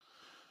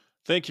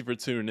Thank you for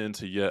tuning in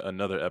to yet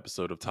another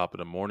episode of Top of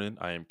the Morning.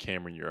 I am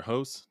Cameron, your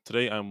host.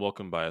 Today I'm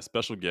welcomed by a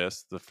special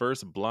guest, the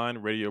first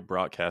blind radio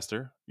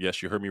broadcaster.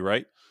 Yes, you heard me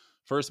right.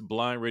 First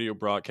blind radio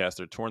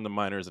broadcaster, touring the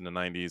minors in the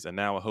 90s, and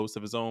now a host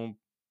of his own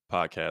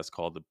podcast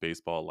called The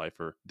Baseball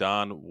Lifer,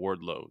 Don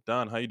Wardlow.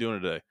 Don, how you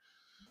doing today?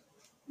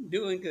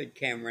 Doing good,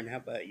 Cameron. How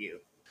about you?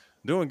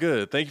 Doing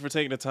good. Thank you for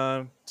taking the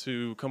time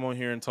to come on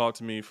here and talk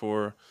to me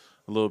for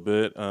a little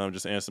bit.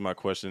 Just answer my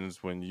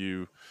questions. When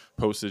you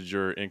posted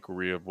your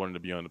inquiry of wanting to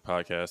be on the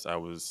podcast,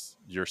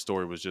 your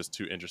story was just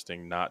too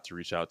interesting not to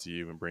reach out to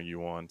you and bring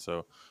you on.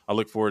 So I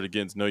look forward to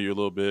getting to know you a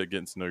little bit,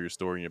 getting to know your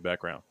story and your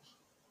background.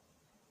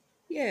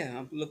 Yeah,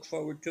 I look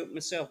forward to it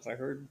myself. I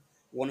heard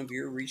one of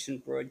your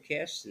recent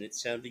broadcasts and it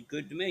sounded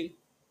good to me.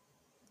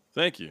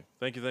 Thank you,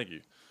 thank you, thank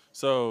you.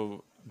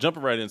 So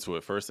jumping right into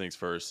it. First things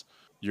first.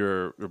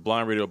 Your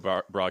blind radio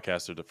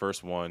broadcaster, the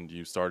first one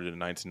you started in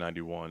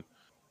 1991.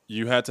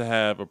 You had to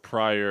have a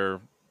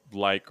prior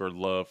like or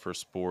love for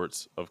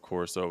sports, of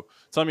course. So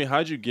tell me,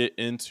 how'd you get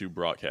into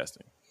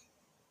broadcasting?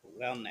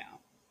 Well, now,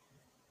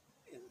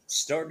 it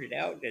started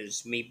out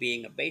as me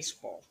being a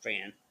baseball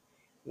fan.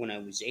 When I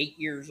was 8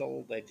 years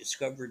old, I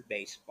discovered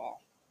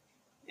baseball.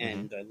 Hmm.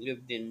 And I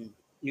lived in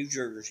New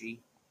Jersey,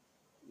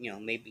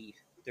 maybe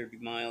 30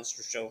 miles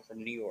or so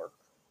from New York.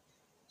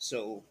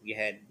 So you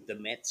had the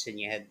Mets and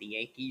you had the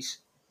Yankees.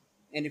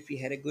 And if you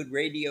had a good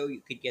radio,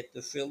 you could get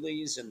the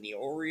Phillies and the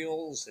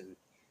Orioles and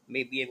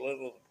maybe a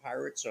little of the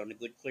Pirates on a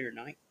good clear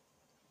night.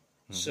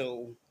 Hmm.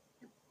 So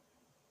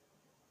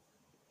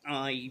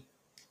I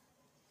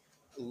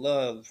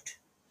loved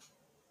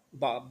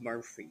Bob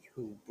Murphy,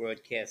 who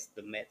broadcast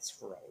the Mets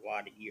for a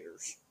lot of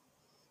years.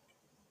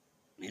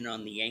 And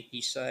on the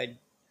Yankee side,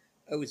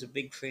 I was a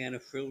big fan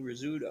of Phil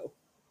Rizzuto.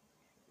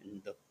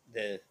 And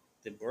the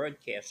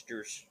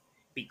broadcasters,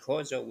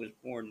 because I was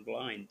born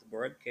blind, the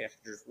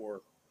broadcasters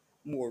were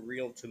more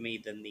real to me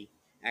than the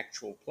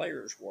actual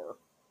players were.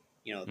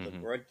 The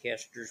Hmm.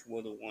 broadcasters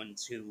were the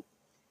ones who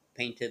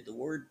painted the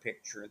word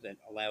picture that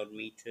allowed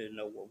me to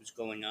know what was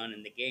going on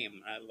in the game.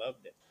 And I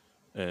loved it.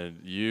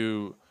 And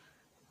you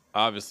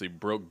obviously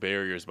broke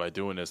barriers by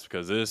doing this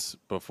because this,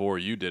 before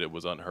you did it,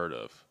 was unheard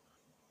of.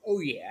 Oh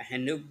yeah,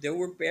 and there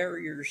were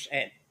barriers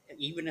at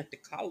even at the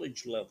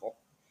college level.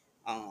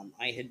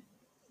 I had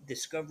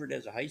discovered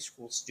as a high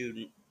school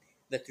student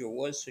that there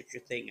was such a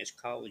thing as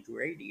college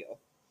radio.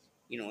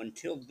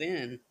 Until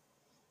then,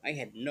 I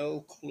had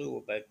no clue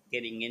about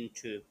getting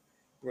into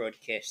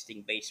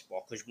broadcasting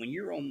baseball because when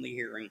you're only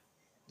hearing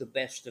the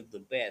best of the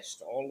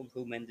best, all of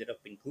whom ended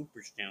up in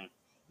Cooperstown,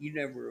 you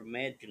never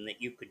imagined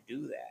that you could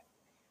do that.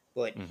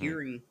 But Hmm.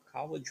 hearing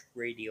college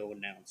radio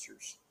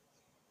announcers,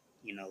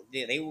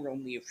 they were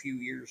only a few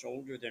years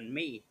older than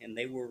me and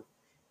they were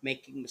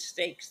making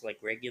mistakes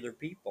like regular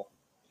people.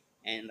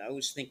 And I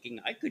was thinking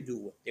I could do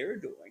what they're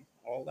doing.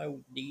 All I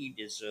would need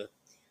is a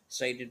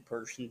sighted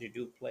person to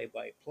do play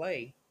by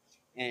play,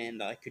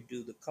 and I could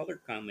do the color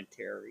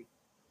commentary,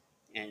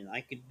 and I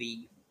could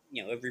be,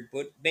 every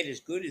bit as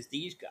good as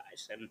these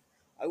guys. And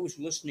I was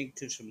listening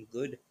to some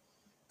good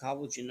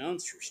college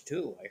announcers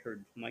too. I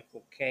heard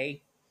Michael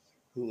Kay,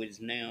 who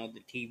is now the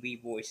TV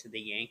voice of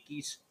the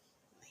Yankees.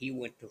 He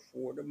went to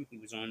Fordham. He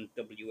was on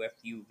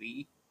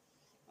WFUV.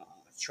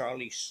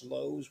 Charlie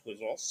Slows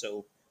was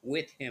also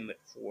with him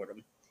at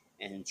Fordham,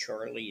 and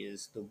Charlie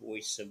is the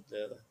voice of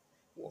the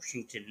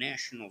Washington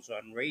Nationals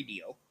on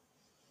radio.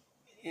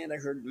 And I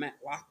heard Matt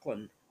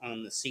Lachlan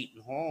on the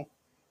Seton Hall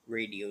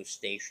radio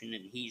station,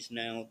 and he's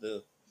now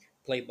the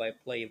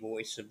play-by-play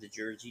voice of the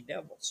Jersey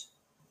Devils.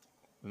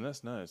 And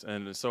that's nice.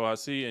 And so I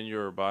see in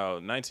your bio,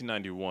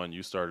 1991,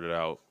 you started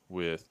out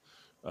with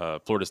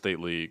Florida State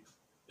League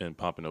in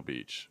Pompano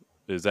Beach.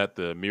 Is that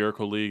the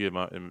Miracle League?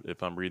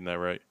 If I'm reading that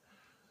right?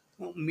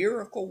 Well,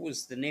 Miracle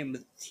was the name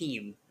of the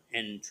team,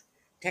 and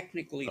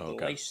technically Oh, the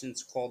okay.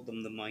 license called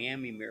them the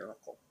Miami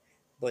Miracle,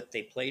 but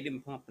they played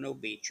in Pompano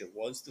Beach. It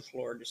was the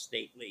Florida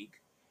State League,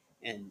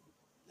 and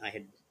I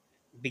had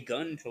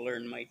begun to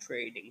learn my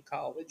trade in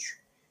college,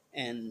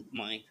 and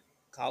my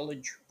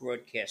college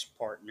broadcast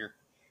partner,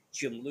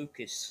 Jim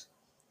Lucas,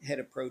 had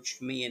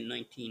approached me in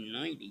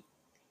 1990.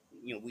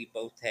 We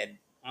both had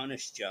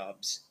honest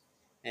jobs,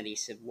 and he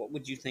said, "What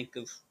would you think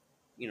of,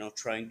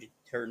 trying to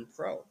turn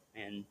pro?"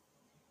 And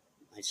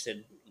I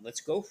said, "Let's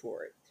go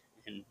for it."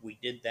 And we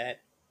did that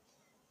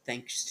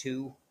thanks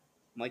to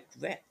Mike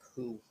Veck,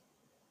 who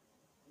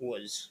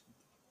was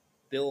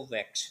Bill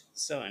Veck's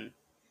son,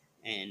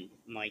 and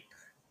Mike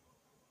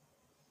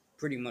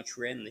pretty much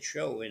ran the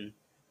show in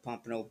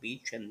Pompano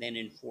Beach and then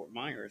in Fort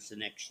Myers the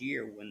next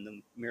year when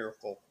the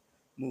Miracle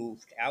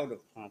moved out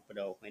of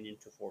Pompano and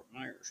into Fort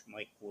Myers.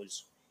 Mike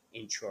was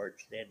in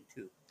charge then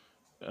too.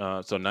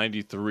 So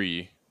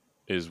 93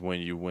 is when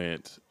you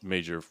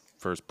made your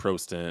first pro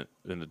stint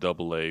in the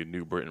Double A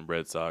New Britain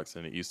Red Sox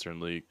in the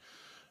Eastern League,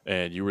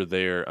 and you were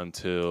there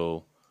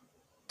until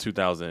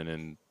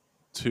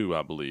 2002,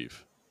 I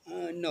believe.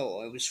 No,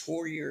 I was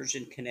 4 years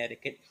in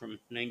Connecticut from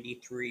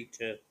 93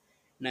 to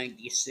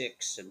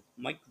 96, and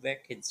Mike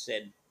Veck had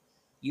said,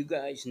 "You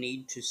guys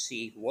need to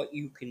see what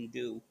you can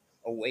do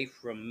away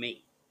from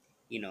me."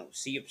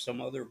 See if some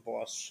other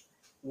boss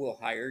will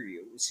hire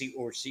you. See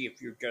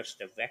if you're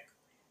just a Vec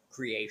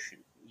creation.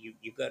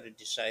 You got to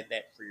decide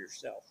that for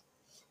yourself.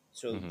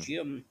 So Hmm.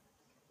 Jim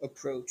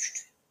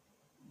approached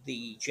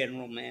the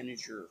general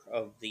manager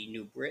of the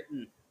New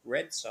Britain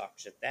Red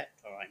Sox at that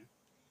time,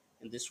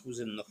 and this was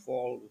in the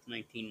fall of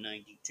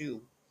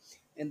 1992.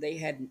 And they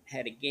hadn't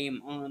had a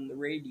game on the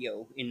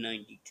radio in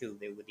 '92.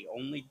 They were the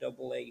only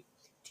AA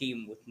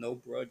team with no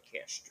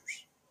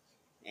broadcasters.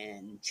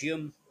 And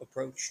Jim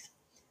approached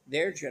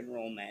their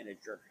general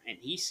manager, and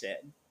he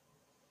said,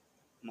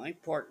 "My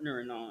partner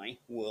and I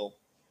will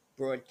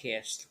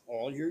broadcast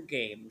all your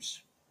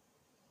games.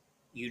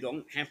 You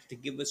don't have to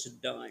give us a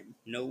dime.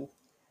 No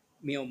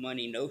meal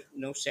money,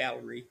 no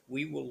salary.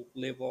 We will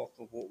live off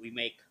of what we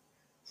make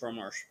from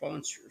our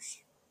sponsors."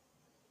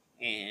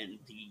 And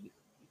the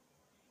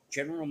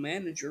general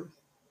manager,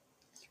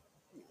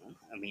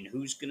 I mean,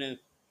 who's gonna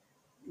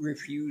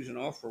refuse an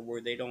offer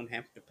where they don't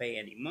have to pay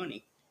any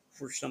money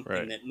for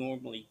something Right. that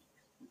normally,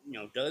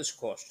 does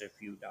cost a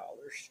few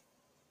dollars?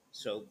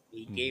 So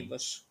he Hmm. gave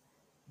us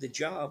the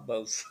job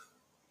of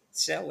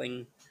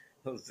selling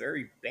a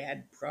very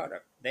bad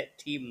product. That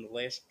team, the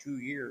last 2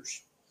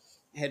 years,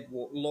 had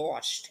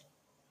lost.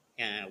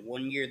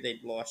 One year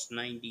they'd lost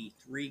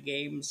 93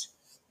 games,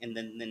 and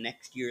then the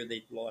next year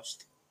they'd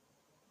lost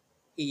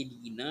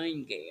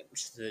 89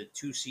 games, the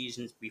 2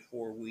 seasons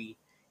before we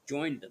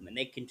joined them. And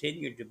they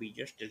continued to be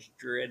just as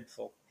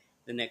dreadful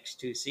the next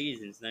 2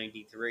 seasons,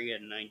 93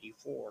 and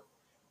 94.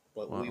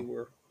 But we Wow.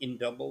 were in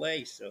double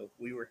A, so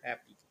we were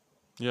happy.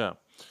 Yeah.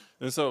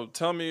 And so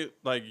tell me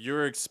like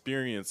your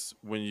experience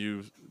when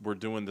you were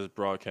doing this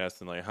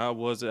broadcasting, like how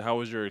was it? How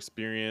was your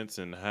experience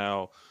and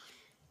how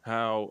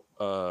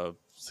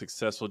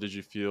successful did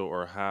you feel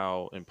or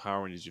how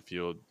empowering did you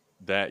feel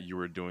that you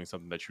were doing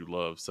something that you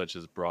love, such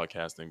as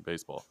broadcasting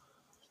baseball?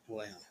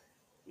 Well,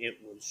 it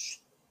was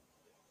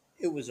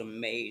it was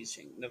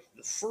amazing. The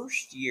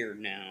first year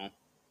now,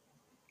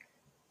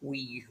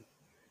 we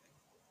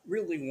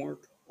really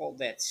weren't all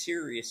that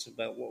serious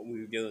about what we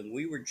were doing.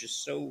 We were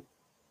just so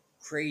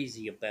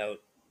crazy about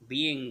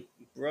being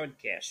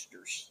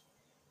broadcasters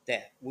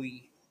that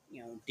we,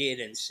 did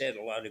and said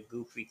a lot of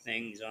goofy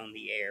things on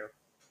the air.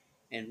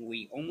 And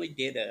we only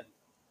did a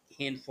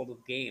handful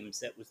of games.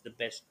 That was the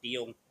best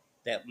deal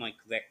that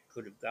Mike Veck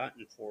could have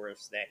gotten for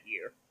us that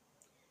year.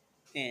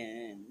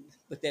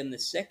 But then the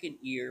second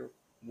year,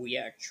 we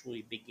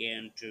actually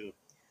began to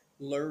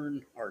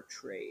learn our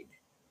trade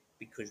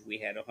because we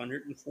had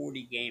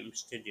 140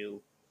 games to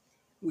do.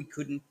 We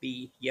couldn't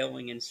be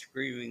yelling and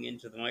screaming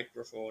into the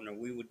microphone, or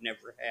we would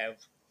never have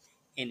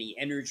any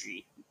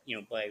energy,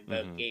 by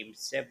about Hmm. game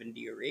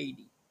 70 or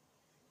 80.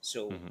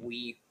 So Hmm.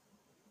 we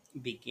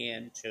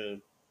began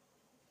to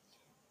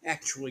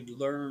actually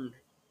learn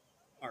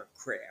our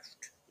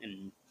craft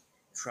and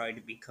try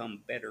to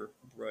become better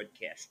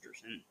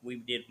broadcasters. And we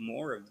did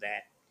more of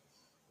that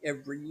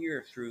every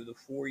year through the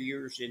 4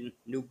 years in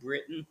New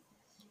Britain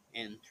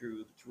and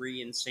through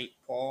 3 in St.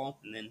 Paul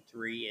and then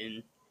 3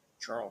 in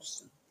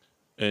Charleston.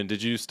 And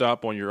did you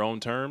stop on your own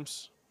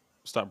terms?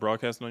 Stop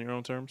broadcasting on your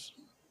own terms?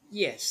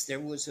 Yes, there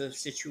was a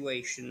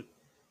situation.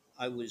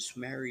 I was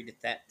married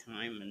at that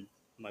time, and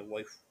my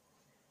wife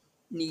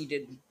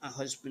needed a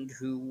husband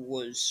who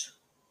was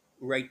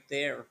right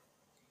there.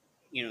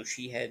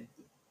 She had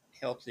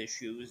health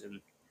issues,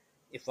 and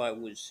if I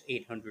was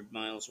 800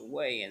 miles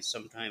away, and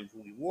sometimes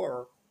we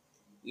were,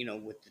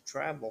 with the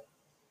travel,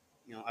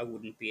 I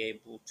wouldn't be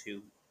able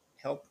to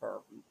help her.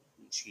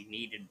 She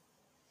needed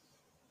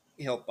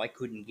help I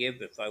couldn't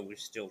give if I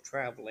was still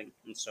traveling.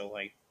 And so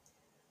I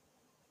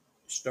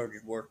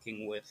started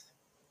working with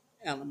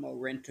Alamo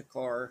Rent a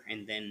Car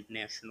and then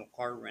National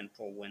Car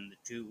Rental when the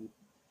two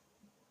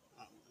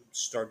um,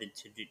 started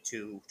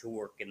to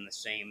work in the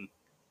same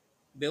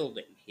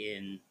building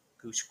in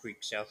Goose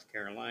Creek, South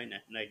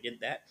Carolina. And I did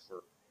that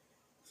for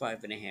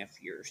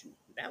 5.5 years. And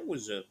that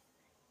was a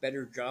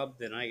better job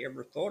than I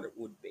ever thought it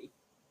would be.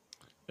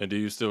 And do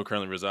you still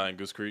currently reside in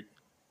Goose Creek?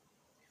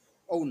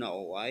 Oh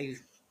no, I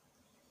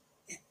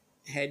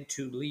had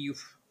to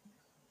leave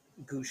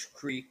Goose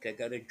Creek. I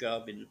got a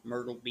job in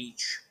Myrtle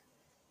Beach,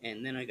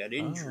 and then I got Oh,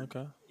 injured.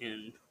 okay.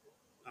 And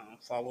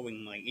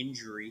following my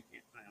injury,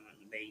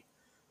 they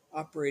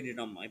operated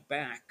on my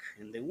back,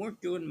 and they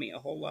weren't doing me a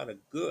whole lot of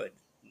good.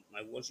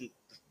 I wasn't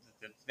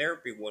the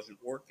therapy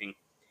wasn't working,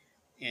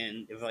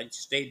 and if I'd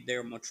stayed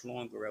there much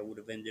longer, I would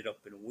have ended up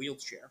in a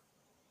wheelchair.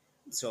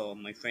 So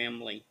my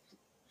family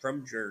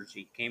from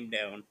Jersey came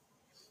down,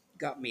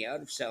 got me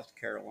out of South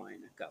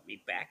Carolina, got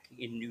me back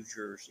in New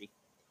Jersey,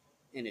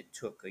 and it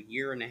took a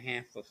year and a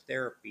half of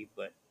therapy,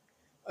 but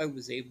I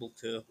was able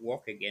to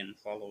walk again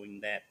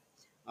following that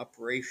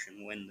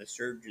operation when the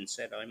surgeon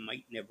said I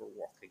might never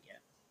walk again.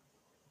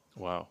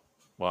 Wow.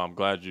 Well, I'm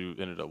glad you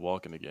ended up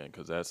walking again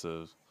because that's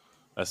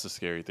a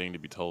scary thing to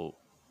be told.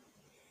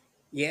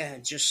 Yeah,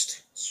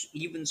 just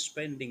even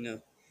spending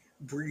a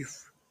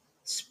brief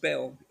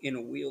spell in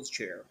a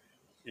wheelchair,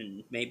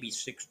 and maybe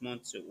 6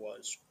 months it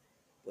was,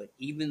 but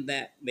even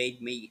that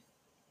made me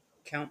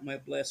count my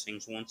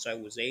blessings once I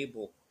was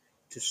able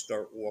to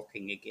start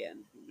walking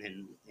again,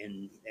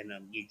 and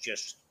you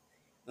just,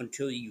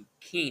 until you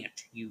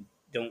can't, you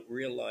don't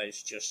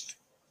realize just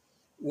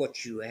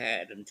what you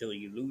had until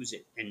you lose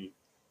it. And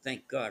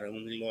thank God I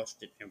only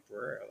lost it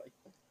temporarily.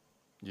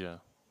 Yeah,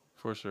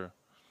 for sure.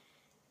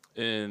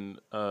 In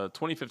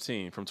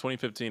 2015, from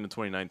 2015 to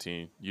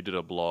 2019, you did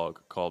a blog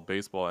called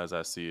Baseball as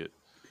I See It,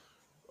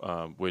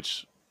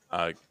 which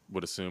I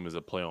would assume is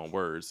a play on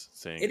words,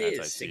 saying It as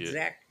I is see it.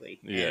 exactly,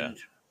 Yeah.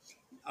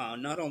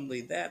 and not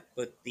only that,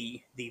 but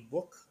the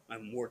book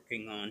I'm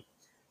working on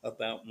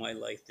about my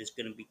life is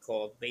going to be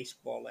called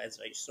Baseball as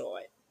I Saw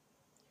It.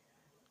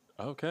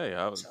 Okay.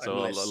 So So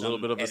unless a little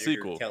some bit of a editor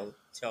sequel.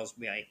 tells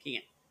me I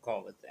can't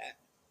call it that,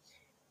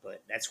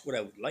 but that's what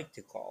I would like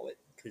to call it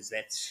because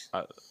that's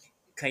I,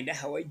 kind of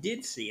how I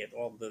did see it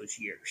all those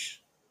years.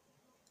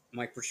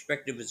 My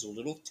perspective is a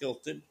little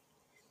tilted.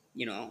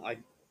 I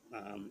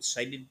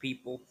sighted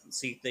people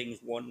see things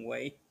one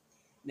way.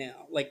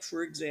 Now, like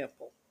for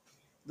example,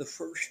 the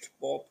first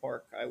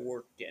ballpark I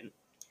worked in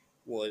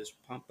was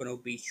Pompano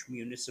Beach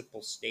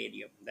Municipal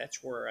Stadium.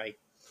 That's where I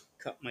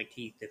cut my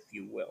teeth, if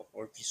you will.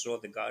 Or if you saw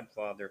The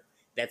Godfather,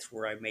 that's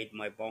where I made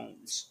my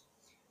bones.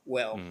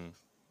 Well, mm,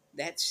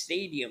 that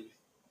stadium,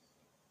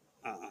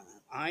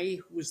 I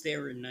was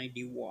there in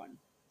 '91.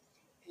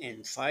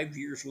 And 5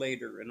 years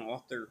later, an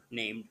author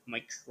named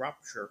Mike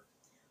Shropshire,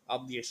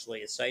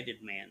 obviously a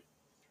sighted man,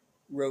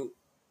 wrote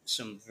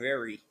some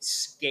very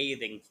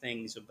scathing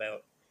things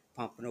about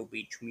Pompano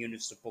Beach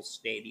Municipal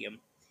Stadium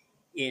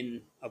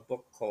in a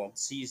book called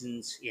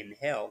Seasons in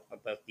Hell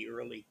about the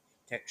early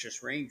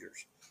Texas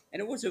Rangers.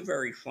 And it was a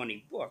very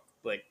funny book,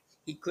 but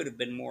he could have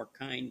been more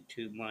kind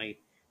to my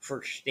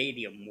first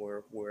stadium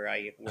where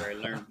I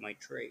learned my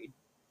trade.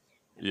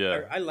 And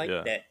yeah. I liked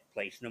Yeah. that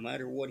place no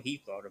matter what he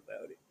thought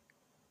about it.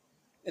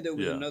 And there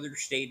was Yeah. another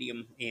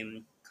stadium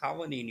in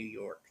Colony, New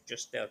York,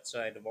 just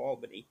outside of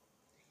Albany.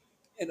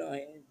 And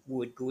I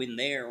would go in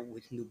there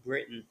with New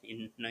Britain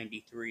in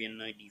 '93 and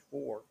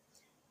 '94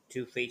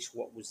 to face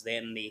what was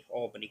then the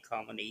Albany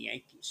Colony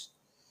Yankees.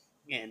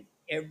 And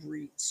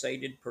every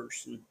sighted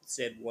person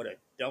said what a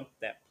dump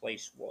that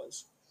place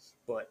was.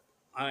 But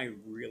I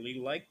really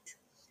liked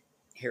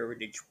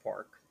Heritage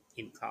Park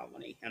in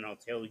Colony, and I'll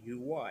tell you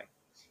why.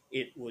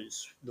 It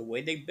was the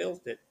way they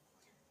built it.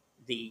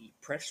 The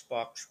press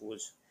box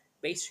was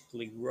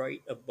basically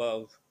right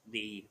above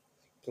the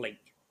plate,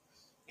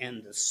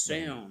 and the Hmm.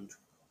 sound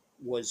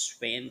was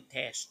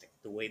fantastic.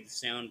 The way the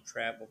sound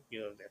traveled,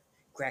 the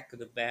crack of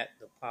the bat,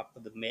 the pop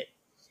of the mitt,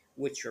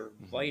 which are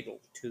Hmm.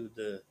 vital to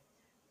the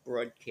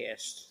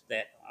broadcast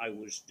that I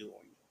was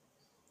doing.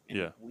 And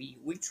Yeah.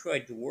 we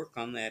tried to work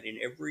on that in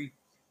every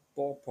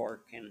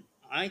ballpark, and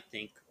I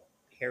think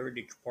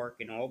Heritage Park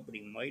in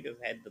Albany might have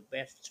had the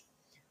best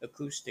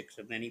acoustics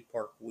of any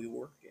park we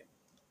worked in.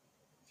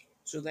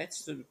 So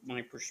that's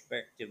my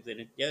perspective, and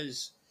it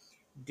does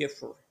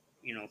differ,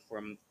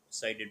 from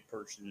sighted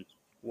person's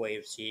way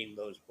of seeing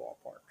those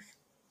ballparks.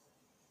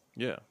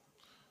 Yeah.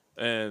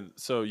 And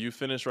so you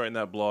finished writing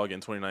that blog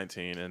in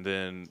 2019, and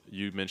then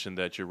you mentioned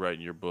that you're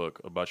writing your book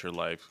about your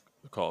life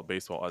called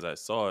Baseball as I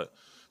Saw It.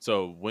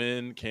 So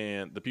when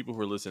can the people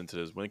who are listening to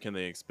this, when can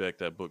they expect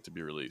that book to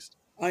be released?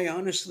 I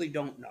honestly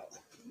don't know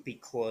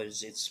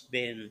because it's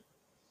been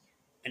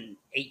an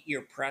 8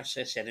 year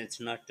process and it's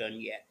not done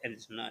yet, and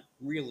it's not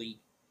really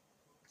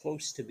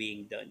close to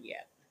being done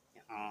yet.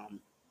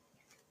 Um,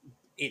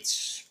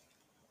 it's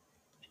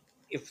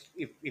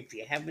if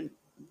you haven't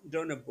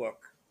done a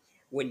book,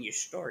 when you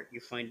start, you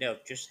find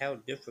out just how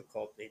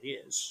difficult it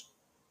is,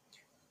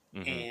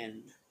 Hmm.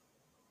 and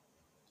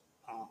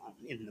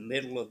in the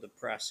middle of the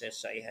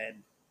process, I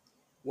had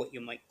what you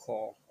might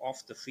call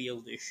off the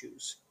field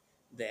issues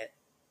that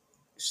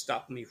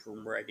stopped me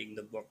from writing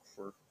the book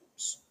for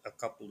a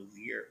couple of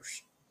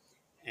years.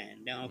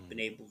 And now I've been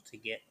Hmm. able to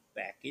get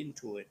back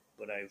into it,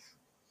 but I've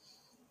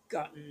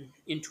gotten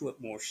into it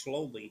more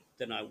slowly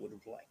than I would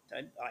have liked.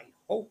 I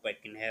hope I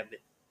can have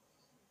it,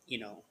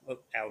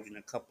 out in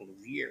a couple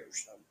of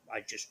years.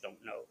 I just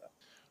don't know.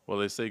 Well,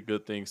 they say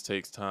good things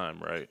takes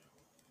time, right?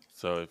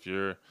 So if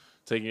you're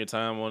taking your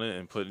time on it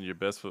and putting your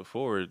best foot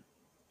forward,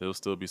 it'll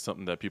still be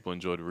something that people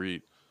enjoy to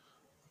read.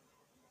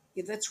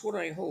 Yeah, that's what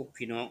I hope.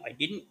 I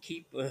didn't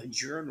keep a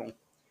journal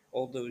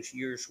all those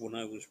years when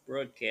I was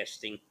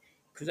broadcasting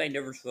because I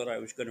never thought I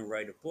was going to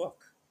write a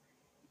book.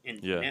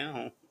 And Yeah.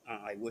 now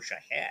I wish I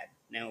had.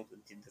 Now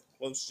the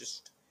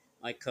closest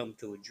I come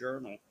to a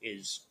journal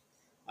is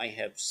I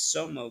have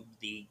some of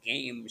the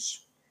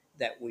games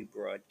that we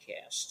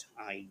broadcast.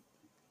 I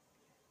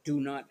do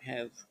not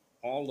have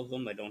all of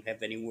them. I don't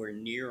have anywhere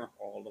near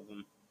all of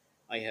them.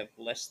 I have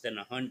less than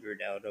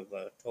 100 out of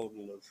a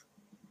total of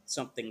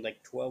something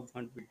like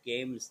 1,200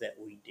 games that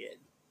we did.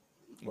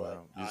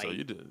 But Wow. So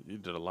you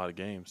did a lot of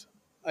games.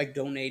 I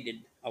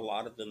donated a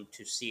lot of them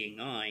to Seeing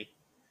Eye,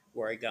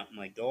 where I got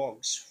my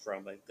dogs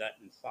from. I've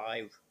gotten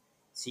 5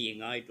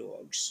 Seeing Eye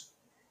dogs.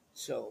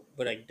 So,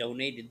 but I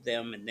donated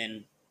them, and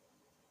then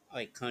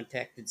I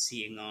contacted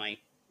Seeing Eye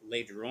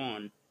later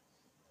on,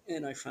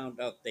 and I found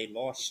out they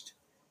lost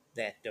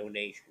that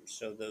donation.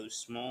 So those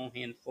small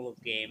handful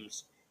of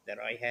games that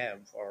I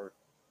have are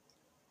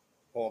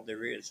all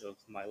there is of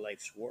my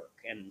life's work,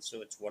 and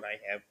so it's what I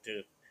have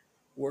to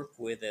work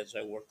with as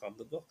I work on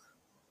the book.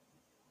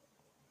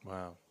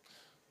 Wow.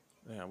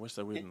 Man, I wish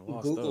that we hadn't And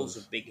lost Google's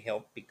a those. big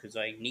help because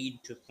I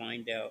need to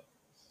find out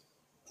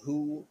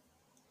who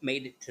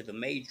made it to the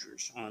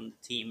majors on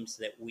the teams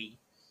that we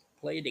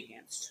played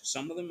against.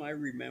 Some of them I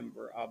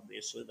remember,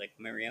 obviously, like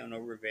Mariano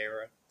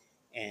Rivera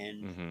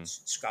and Mm-hmm.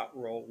 Scott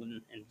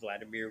Rowland and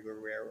Vladimir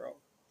Guerrero.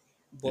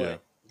 Yeah.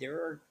 But there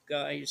are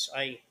guys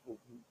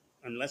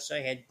unless I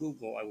had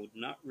Google, I would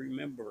not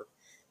remember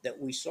that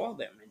we saw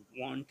them. And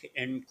Juan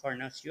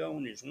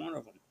Encarnacion is one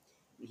of them.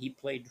 And he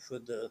played for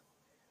the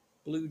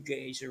Blue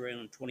Jays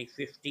around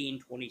 2015,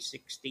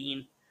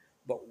 2016,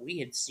 but we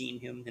had seen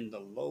him in the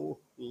low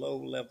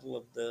level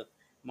of the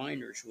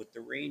minors with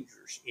the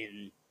Rangers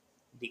in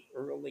the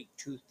early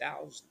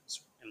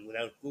 2000s. And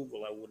without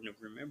Google, I wouldn't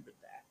have remembered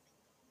that.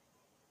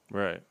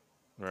 Right.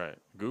 Right.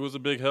 Google's a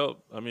big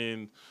help. I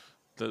mean,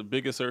 the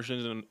biggest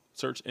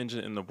search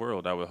engine in the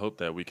world. I would hope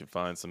that we can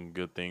find some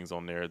good things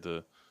on there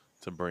to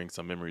bring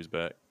some memories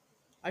back.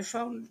 I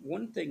found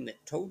one thing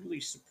that totally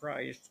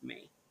surprised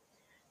me.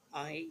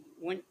 I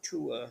went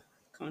to a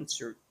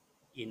concert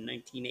in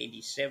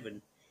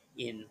 1987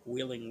 in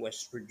Wheeling,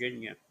 West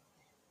Virginia,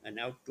 an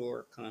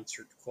outdoor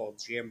concert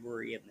called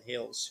Jamboree in the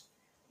Hills,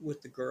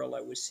 with the girl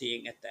I was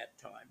seeing at that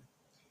time.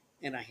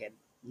 And I had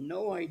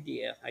no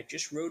idea. I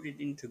just wrote it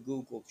into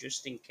Google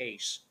just in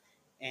case,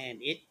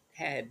 and it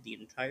had the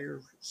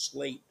entire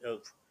slate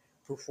of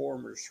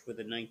performers for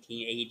the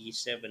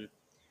 1987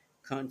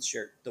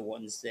 concert, the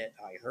ones that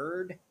I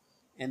heard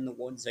and the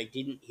ones I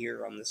didn't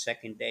hear on the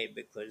second day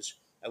because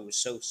I was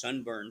so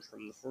sunburned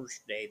from the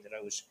first day that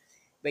I was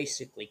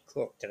basically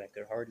cooked and I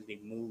could hardly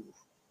move.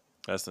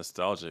 That's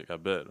nostalgic, I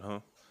bet, huh?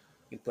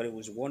 But it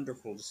was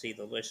wonderful to see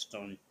the list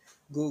on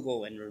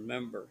Google and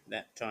remember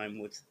that time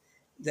with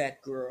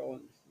that girl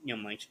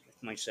and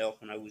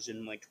myself when I was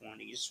in my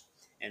 20s.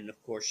 And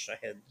of course, I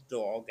had the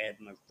dog. I had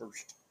my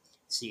first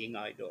seeing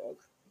eye dog.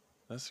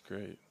 That's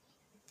great.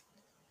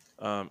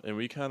 And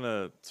I kind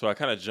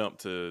of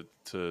jumped to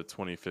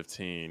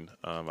 2015.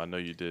 I know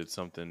you did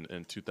something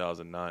in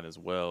 2009 as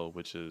well,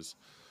 which is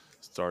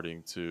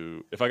starting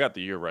to, if I got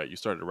the year right, you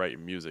started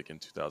writing music in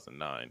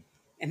 2009.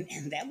 And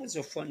that was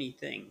a funny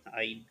thing.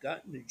 I'd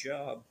gotten a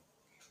job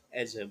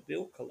as a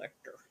bill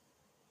collector,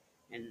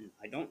 and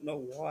I don't know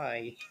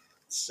why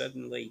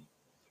suddenly,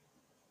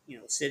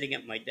 sitting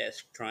at my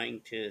desk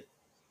trying to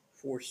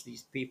force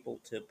these people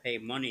to pay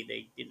money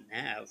they didn't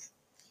have,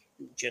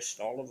 just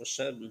all of a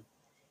sudden,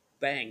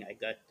 bang! I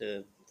got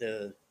the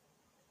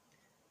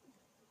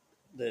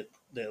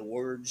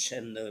words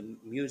and the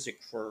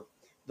music for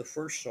the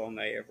first song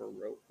I ever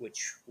wrote,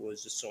 which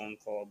was a song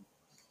called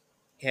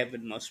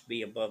 "Heaven Must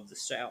Be Above the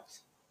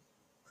South,"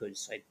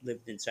 because I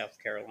lived in South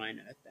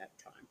Carolina at that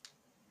time.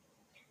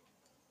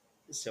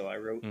 So I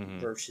wrote Hmm.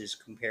 verses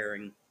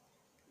comparing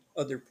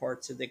other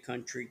parts of the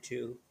country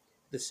to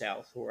the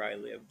South where I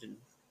lived,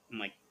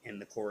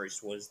 and the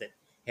chorus was that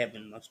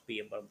heaven must be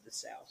above the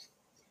South.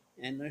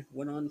 And I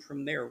went on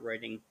from there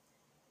writing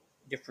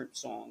different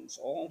songs,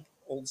 all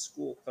old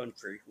school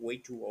country, way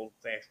too old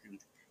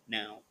fashioned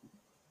now.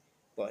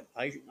 But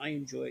I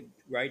enjoyed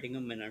writing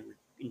them and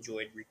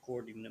enjoyed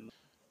recording them.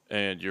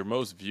 And your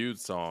most viewed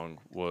song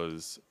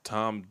was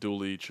Tom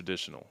Dooley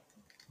Traditional.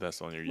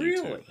 That's on your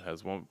YouTube. It Really?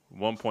 has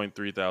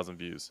 1.3 thousand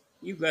views.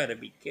 You gotta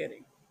be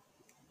kidding.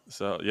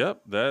 So,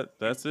 yep, that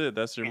And that's it.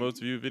 That's your most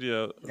and viewed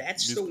video,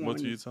 that's the most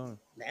one viewed song.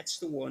 that's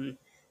the one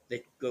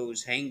that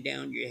goes hang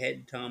down your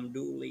head, Tom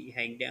Dooley,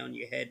 hang down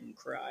your head and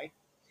cry.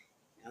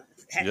 Uh,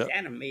 that Yep.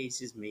 that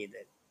amazes me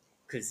that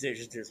because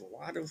there's a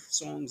lot of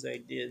songs I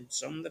did,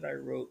 some that I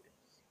wrote,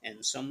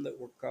 and some that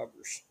were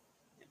covers.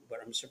 But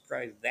I'm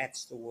surprised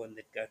that's the one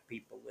that got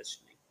people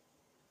listening.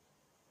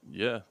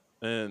 Yeah.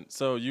 And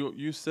so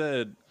you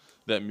said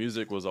that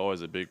music was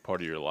always a big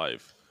part of your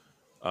life.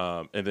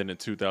 And then in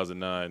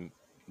 2009,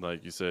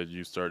 like you said,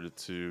 you started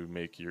to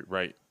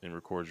write and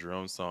record your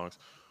own songs.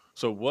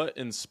 So what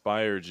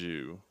inspired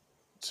you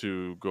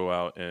to go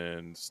out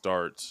and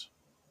start?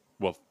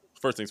 Well,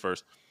 first things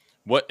first,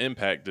 what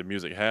impact did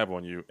music have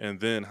on you? And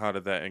then how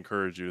did that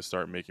encourage you to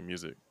start making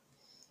music?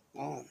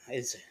 Oh,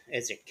 as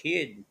a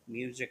kid,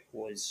 music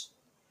was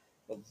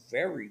a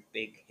very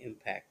big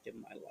impact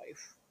in my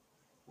life.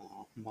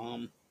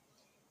 Mom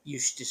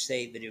used to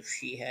say that if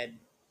she had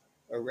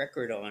a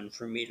record on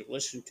for me to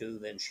listen to,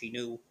 then she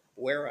knew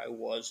where I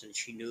was and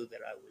she knew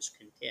that I was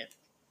content.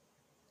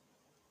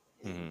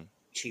 And Hmm.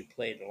 she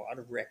played a lot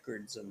of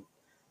records and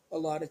a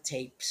lot of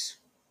tapes,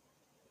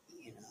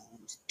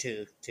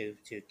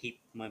 to keep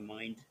my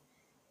mind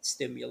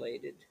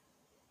stimulated.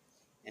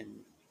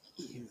 And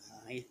you know,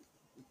 I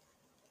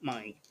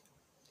my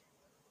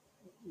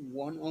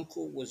one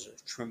uncle was a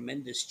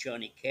tremendous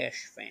Johnny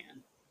Cash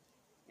fan,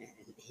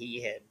 and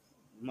he had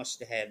must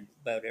have had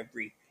about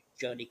every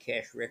Johnny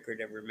Cash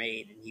record ever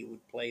made, and he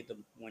would play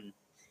them when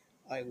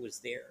I was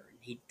there. And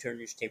he'd turn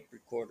his tape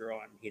recorder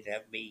on. He'd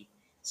have me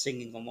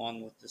singing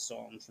along with the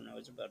songs when I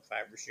was about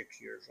 5 or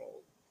 6 years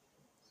old.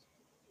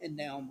 And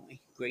now my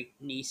great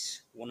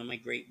niece, one of my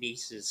great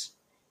nieces,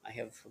 I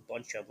have a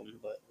bunch of them,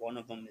 but one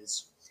of them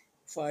is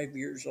 5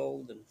 years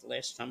old. And the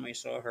last time I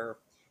saw her,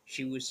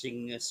 she was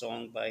singing a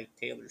song by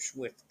Taylor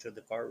Swift to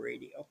the car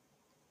radio.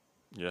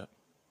 Yeah,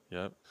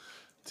 yep.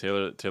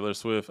 Taylor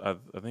Swift. I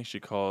think she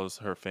calls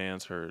her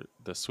fans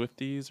the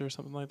Swifties or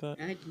something like that.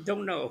 I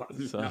don't know,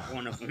 I'm So not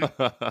one of them,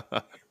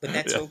 but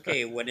that's yeah,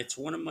 okay. When it's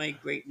one of my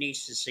great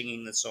nieces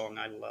singing the song,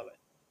 I love it.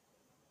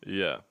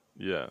 yeah,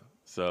 yeah.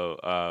 So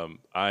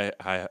I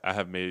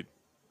have made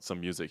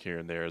some music here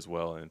and there as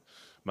well, and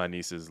my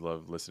nieces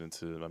love listening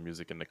to my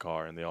music in the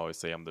car, and they always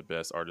say I'm the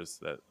best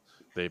artist that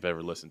they've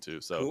ever listened to.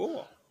 So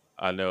Cool.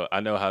 I know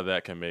how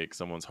that can make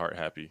someone's heart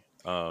happy.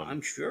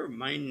 I'm sure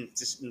mine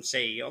just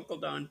say, Uncle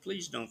Don,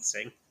 please don't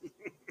sing,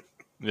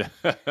 Yeah.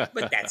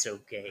 but that's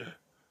okay.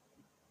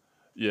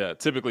 Yeah,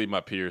 typically my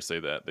peers say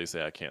that. They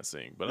say I can't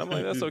sing, but I'm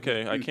like, that's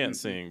okay. I can't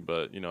sing,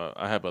 but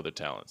I have other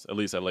talents. At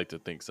least I like to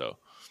think so.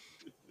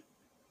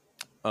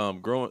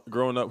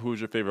 Growing up,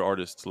 who's your favorite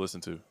artist to listen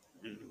to?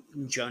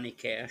 Johnny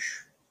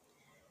Cash,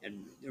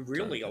 and Johnny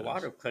really a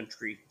lot Cash. of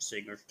country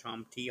singers.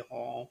 Tom T.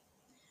 Hall.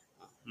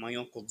 My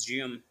uncle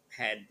Jim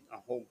had a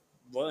whole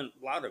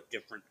lot of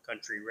different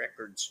country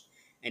records,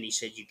 and he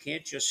said you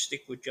can't just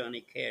stick with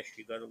Johnny Cash.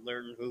 You got to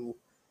learn who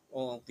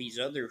all these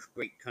other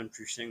great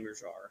country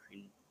singers are.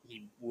 And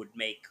he would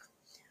make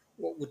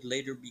what would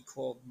later be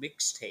called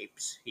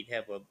mixtapes. He'd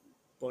have a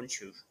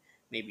bunch of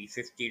maybe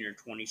 15 or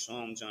 20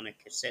 songs on a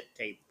cassette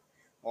tape,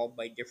 all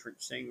by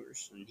different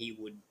singers, and he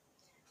would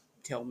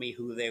tell me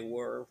who they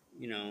were,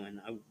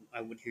 and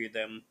I would hear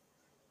them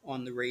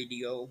on the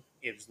radio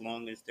as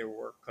long as there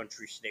were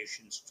country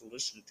stations to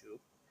listen to.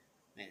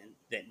 And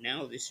that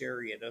now this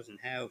area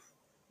doesn't have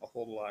a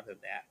whole lot of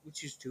that,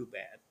 which is too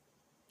bad.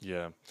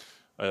 Yeah,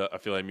 I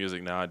feel like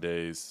music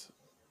nowadays,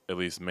 at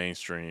least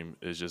mainstream,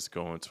 is just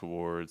going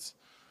towards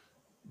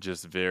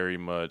just very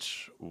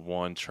much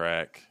one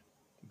track.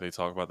 They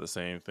talk about the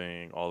same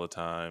thing all the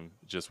time,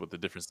 just with a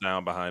different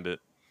sound behind it.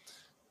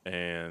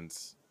 And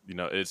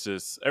it's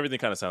just everything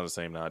kind of sounds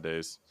the same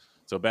nowadays.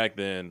 So back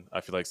then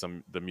I feel like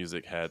the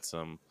music had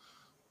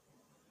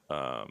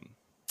um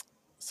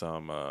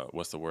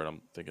what's the word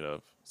I'm thinking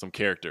of, some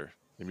character.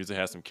 The music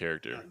has some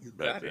character You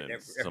back got it. then,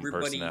 some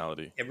Everybody,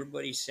 personality.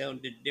 everybody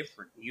sounded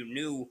different. You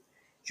knew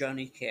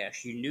Johnny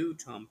Cash, you knew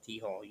Tom T.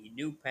 Hall, you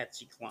knew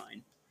Patsy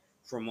Cline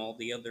from all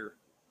the other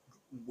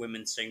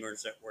women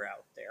singers that were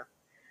out there.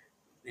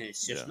 And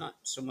it's just Yeah, not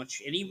so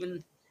much. And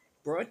even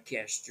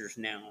broadcasters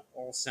now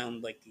all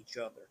sound like each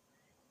other.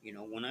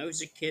 When I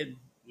was a kid,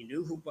 you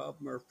knew who Bob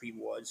Murphy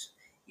was,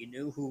 you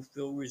knew who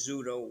Phil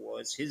Rizzuto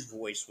was. His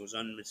voice was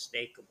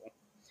unmistakable.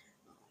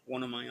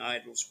 One of my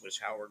idols was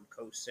Howard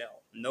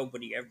Cosell.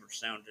 Nobody ever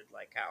sounded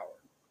like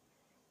Howard.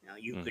 Now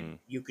hmm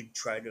you could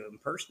try to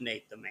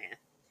impersonate the man.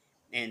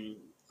 And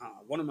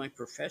one of my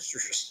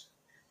professors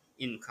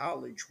in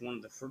college, one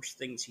of the first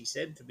things he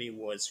said to me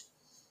was,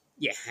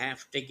 "You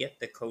have to get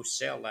the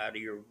Cosell out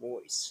of your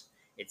voice.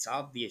 It's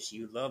obvious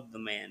you love the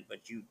man,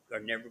 but you are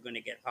never going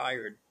to get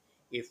hired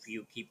if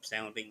you keep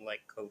sounding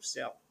like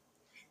Cosell."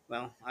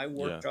 Well, I yeah.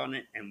 worked on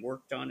it and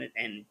worked on it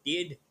and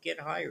did get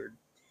hired,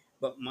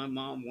 but my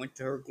mom went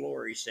to her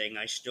glory saying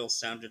I still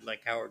sounded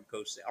like Howard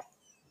Cosell.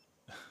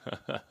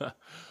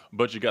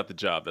 But you got the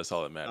job, that's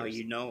all that Oh, matters.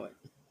 you know it.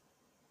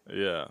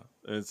 Yeah.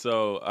 And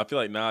so I feel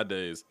like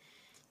nowadays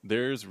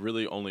there's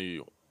really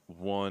only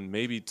one,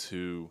 maybe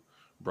two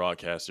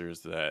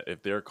broadcasters that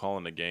if they're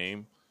calling a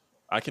game,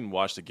 I can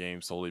watch the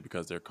game solely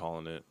because they're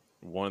calling it.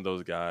 One of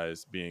those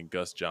guys being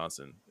Gus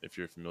Johnson, if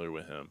you're familiar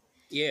with him.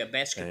 Yeah,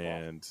 basketball.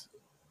 And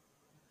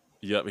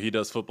yep, he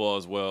does football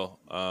as well.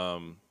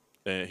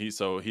 And he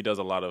does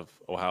a lot of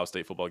Ohio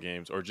State football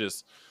games or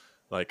just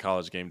like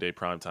college game day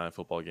primetime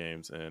football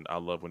games. And I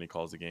love when he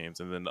calls the games.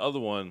 And then the other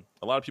one,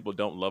 a lot of people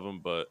don't love him,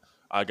 but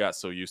I got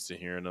so used to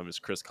hearing him is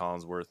Chris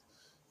Collinsworth,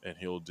 and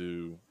he'll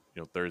do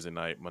Thursday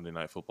night, Monday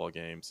night football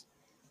games.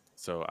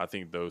 So I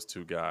think those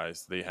two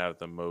guys, they have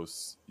the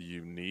most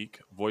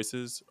unique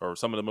voices, or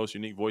some of the most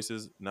unique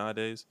voices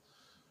nowadays.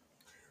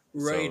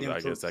 Right, So and I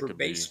guess that could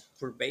be,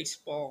 for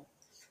baseball,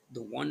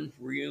 the one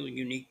real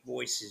unique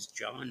voice is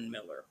John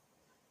Miller,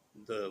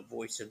 the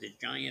voice of the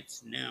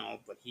Giants now,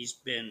 but he's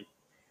been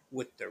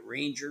with the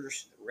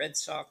Rangers, the Red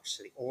Sox,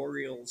 the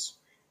Orioles,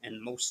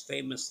 and most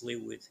famously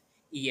with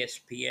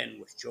ESPN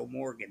with Joe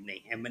Morgan,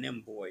 the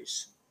Eminem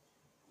Boys.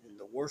 And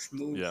the worst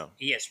move yeah.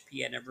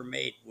 ESPN ever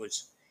made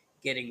was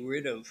getting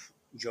rid of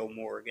Joe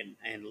Morgan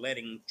and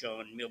letting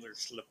John Miller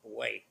slip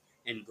away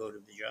and go to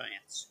the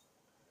Giants.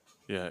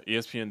 Yeah,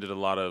 ESPN did a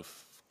lot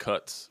of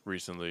cuts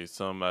recently.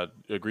 Some I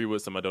agree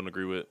with, some I don't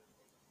agree with.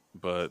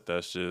 But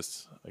that's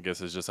just, I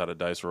guess, it's just how the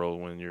dice roll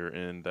when you're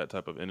in that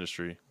type of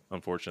industry,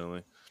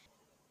 unfortunately.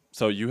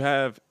 So you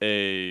have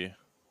a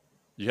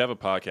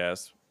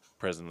podcast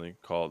presently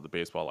called The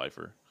Baseball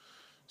Lifer.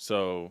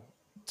 So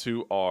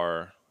to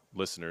our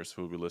listeners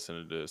who will be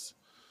listening to this,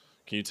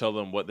 can you tell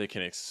them what they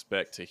can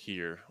expect to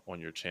hear on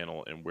your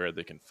channel and where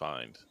they can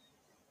find?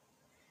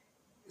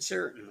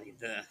 Certainly,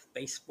 the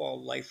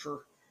Baseball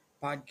Lifer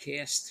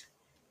podcast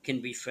can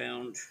be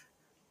found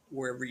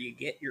wherever you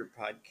get your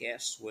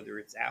podcasts, whether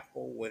it's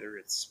Apple, whether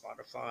it's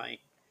Spotify,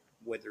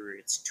 whether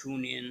it's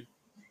TuneIn.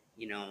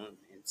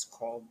 It's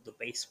called The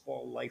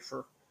Baseball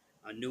Lifer.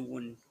 A new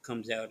one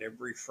comes out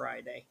every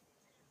Friday.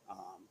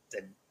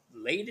 The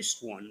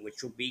latest one,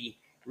 which will be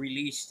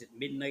released at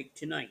midnight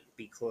tonight,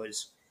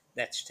 because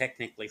that's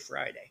technically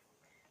Friday.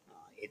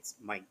 It's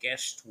my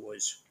guest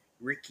was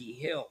Ricky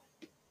Hill,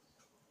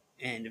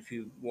 and if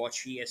you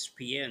watch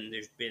ESPN,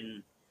 there's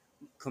been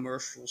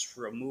commercials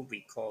for a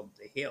movie called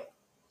The Hill,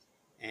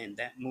 and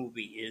that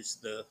movie is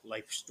the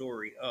life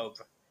story of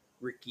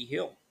Ricky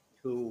Hill,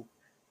 who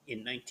in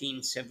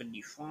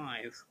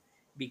 1975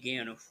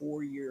 began a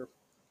 4 year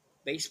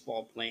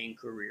baseball playing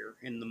career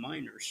in the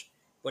minors,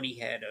 but he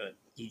had a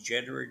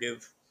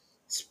degenerative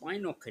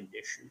spinal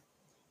condition,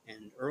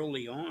 and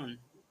early on,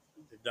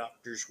 the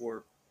doctors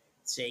were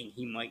saying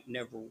he might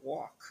never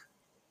walk.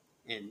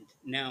 And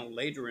now,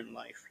 later in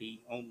life,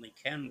 he only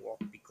can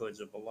walk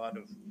because of a lot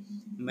of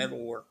metal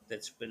work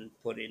that's been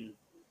put in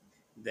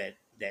that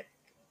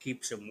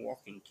keeps him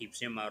walking,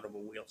 keeps him out of a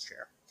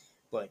wheelchair.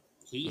 But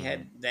he Hmm.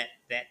 had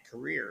that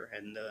career,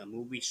 and the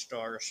movie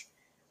stars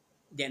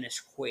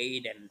Dennis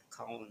Quaid and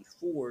Colin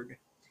Ford,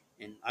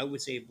 and I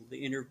was able to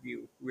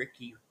interview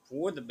Ricky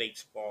for the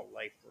Baseball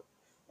Lifer,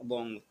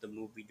 along with the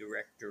movie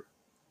director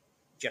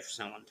Jeff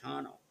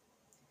Salentano.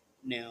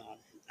 Now,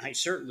 I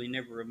certainly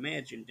never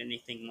imagined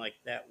anything like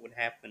that would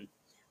happen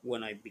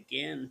when I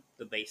began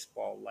the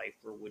Baseball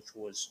Lifer, which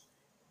was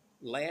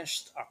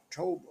last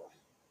October.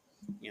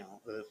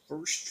 The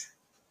first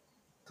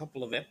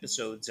couple of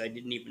episodes, I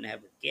didn't even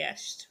have a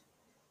guest.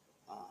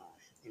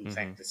 In Hmm.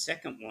 fact, the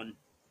second one,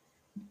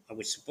 I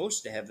was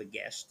supposed to have a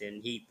guest,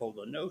 and he pulled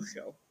a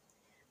no-show,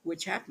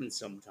 which happens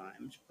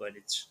sometimes, but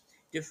it's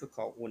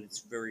difficult when it's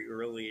very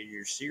early in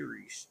your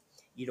series.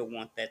 You don't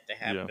want that to Yeah.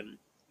 happen,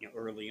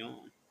 early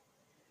on.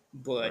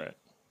 But Right.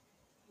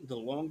 the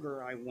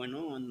longer I went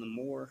on, the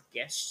more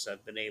guests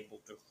I've been able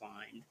to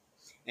find.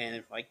 And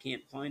if I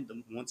can't find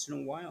them, once in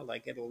a while I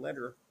get a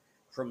letter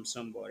from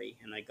somebody,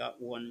 and I got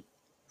one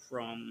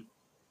from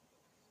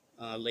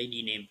a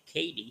lady named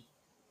Katie,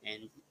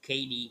 and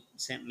Katie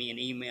sent me an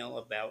email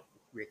about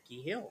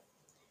Ricky Hill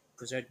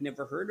because I'd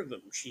never heard of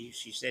him. She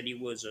said he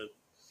was a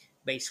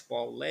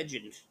baseball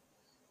legend,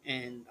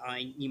 and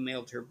I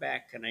emailed her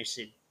back and I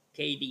said,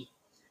 Katie,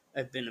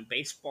 I've been a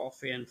baseball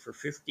fan for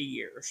 50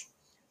 years.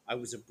 I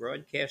was a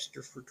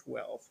broadcaster for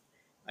 12.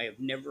 I have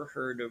never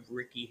heard of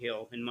Ricky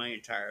Hill in my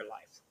entire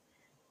life.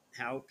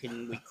 How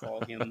can we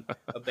call him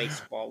a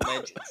baseball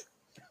legend?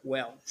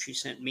 Well, she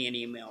sent me an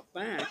email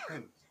back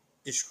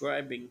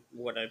describing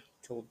what I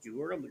told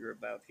you earlier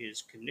about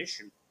his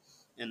condition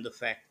and the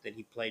fact that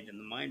he played in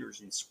the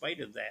minors in spite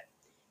of that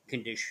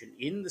condition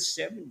in the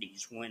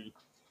 70s when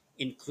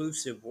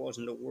inclusive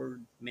wasn't a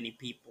word many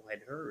people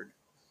had heard.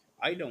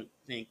 I don't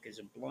think, as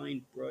a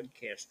blind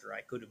broadcaster,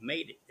 I could have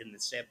made it in the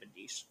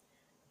 70s,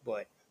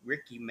 but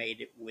Ricky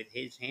made it with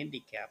his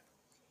handicap.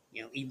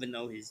 Even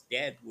though his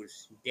dad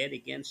was dead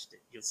against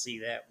it. You'll see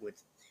that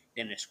with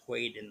Dennis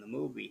Quaid in the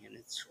movie, and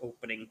it's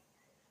opening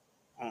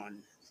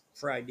on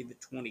Friday the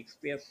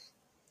 25th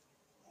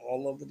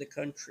all over the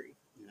country.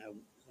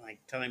 I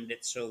timed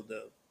it so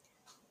the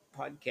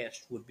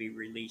podcast would be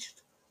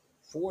released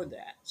for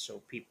that, so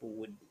people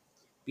would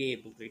be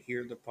able to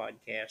hear the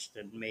podcast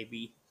and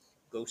maybe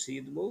go see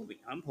the movie.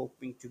 I'm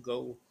hoping to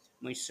go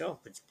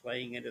myself. It's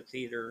playing at a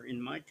theater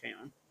in my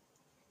town.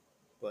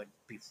 But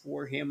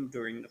before him,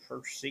 during the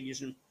first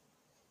season,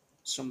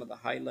 some of the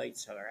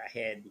highlights are I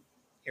had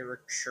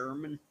Eric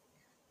Sherman,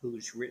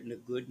 who's written a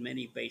good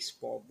many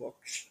baseball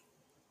books,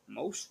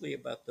 mostly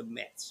about the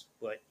Mets,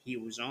 but he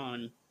was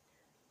on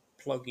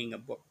plugging a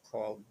book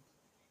called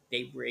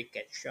Daybreak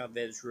at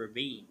Chavez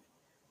Ravine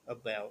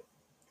about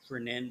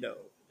Fernando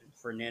and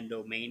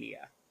Fernando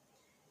Mania.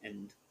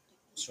 And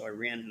so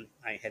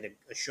I had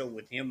a show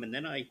with him, and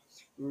then I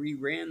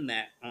reran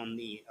that on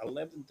the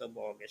 11th of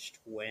August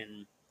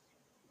when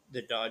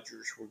the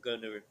Dodgers were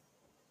going to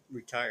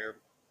retire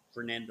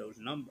Fernando's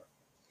number.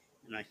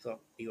 And I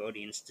thought the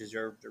audience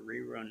deserved a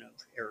rerun of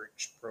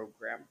Eric's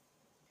program.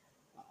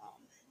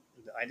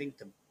 I think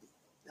the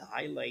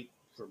highlight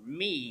for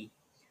me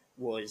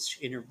was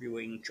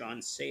interviewing John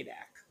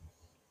Sadak,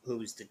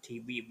 who's the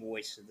TV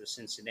voice of the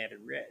Cincinnati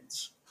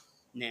Reds.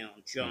 Now,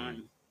 Hmm.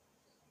 John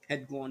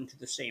had gone to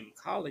the same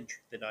college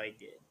that I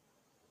did.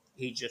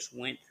 He just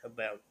went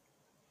about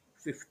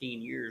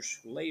 15 years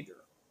later.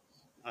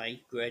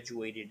 I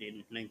graduated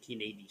in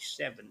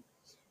 1987,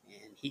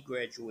 and he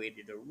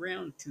graduated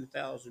around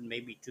 2000,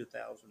 maybe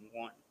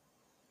 2001.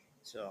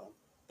 So,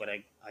 but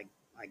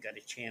I got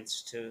a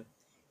chance to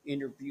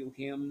interview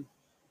him.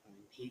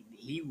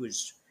 He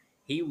was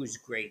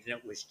great, and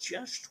it was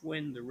just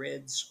when the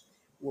Reds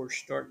were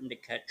starting to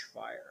catch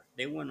fire.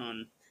 They went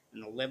on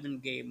an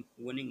 11-game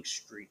winning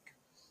streak.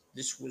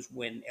 This was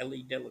when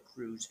Ellie De La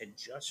Cruz had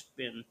just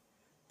been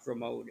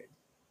promoted,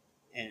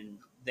 and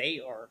they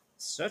are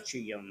such a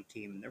young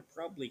team. They're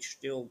probably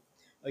still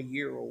a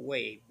year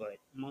away, but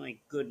my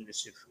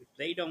goodness, if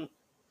they don't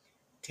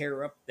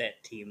tear up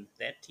that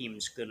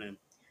team's gonna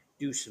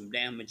do some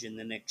damage in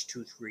the next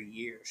 2 3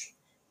 years.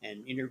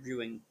 And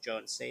interviewing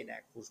John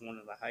Sadak was one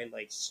of the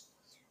highlights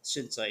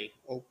since I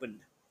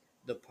opened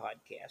the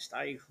podcast.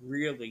 I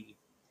really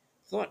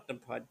thought the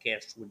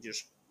podcast would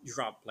just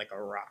drop like a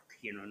rock.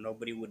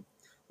 Nobody would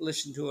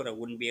listen to it. I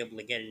wouldn't be able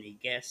to get any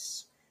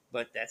guests,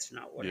 but that's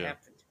not what Yeah.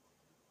 happened.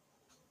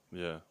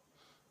 Yeah.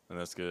 And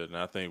that's good. And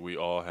I think we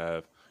all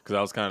have, because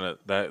I was kind of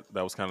that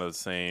was kind of the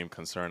same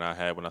concern I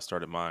had when I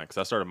started mine. Because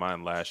I started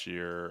mine last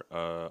year,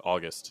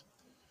 August.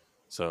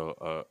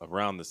 So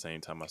around the same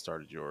time I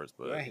started yours,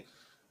 but Right.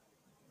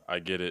 I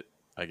get it.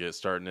 I get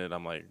starting it.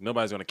 I'm like,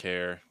 nobody's gonna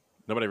care.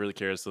 Nobody really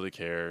cares till they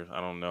care.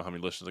 I don't know how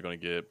many listeners are gonna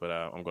get, but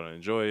I'm gonna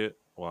enjoy it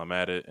while I'm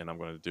at it, and I'm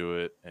gonna do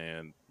it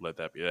and let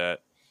that be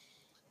that.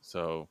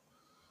 So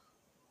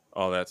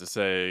all that to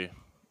say,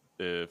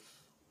 if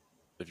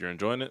if you're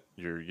enjoying it,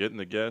 you're getting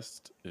the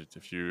guest.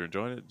 If you're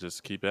enjoying it,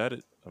 just keep at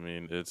it. I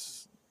mean,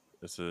 it's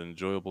an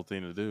enjoyable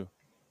thing to do.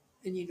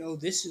 And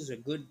this is a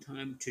good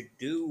time to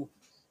do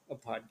a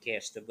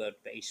podcast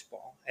about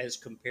baseball as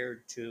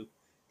compared to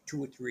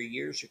 2 or 3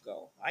 years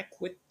ago. I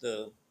quit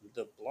the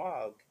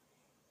blog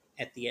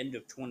at the end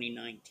of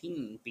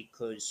 2019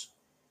 because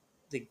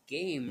the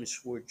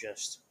games were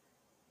just,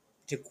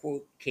 to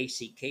quote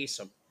Casey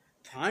Kasem,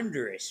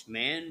 ponderous,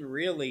 man,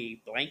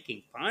 really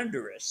blanking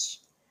ponderous.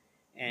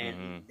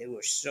 And Hmm. they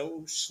were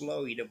so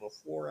slow. You'd have a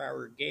 4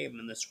 hour game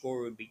and the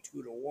score would be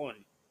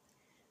 2-1.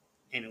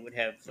 And it would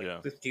have like Yeah.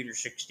 15 or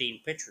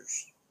 16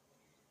 pitchers.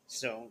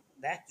 So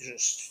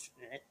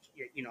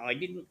I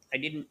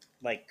didn't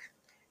like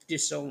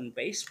disown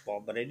baseball,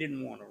 but I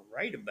didn't want to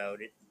write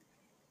about it.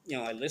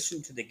 I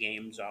listened to the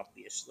games,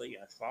 obviously.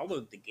 I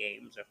followed the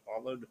games. I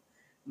followed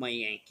my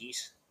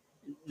Yankees.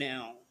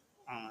 Now,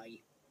 I,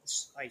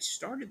 I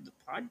started the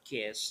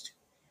podcast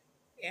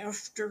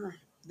after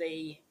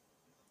they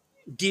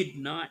did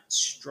not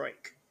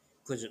strike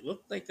because it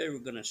looked like they were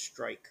going to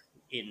strike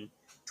in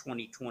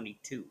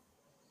 2022.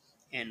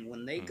 And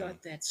when they Hmm.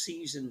 got that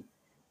season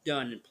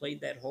done and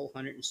played that whole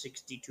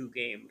 162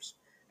 games,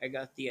 I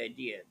got the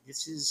idea.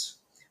 This is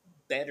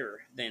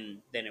better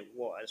than it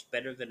was,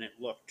 better than it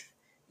looked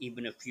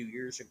even a few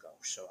years ago.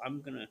 So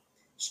I'm gonna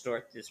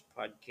start this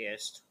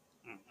podcast.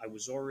 I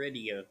was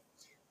already a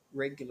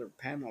regular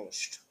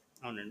panelist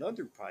on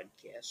another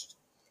podcast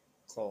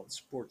called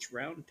Sports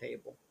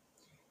Roundtable,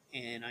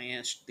 and I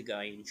asked the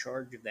guy in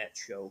charge of that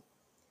show,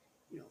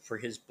 for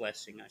his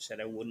blessing. I said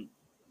I wouldn't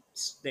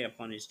stamp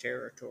on his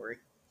territory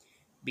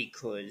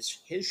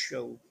because his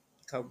show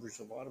covers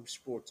a lot of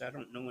sports I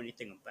don't know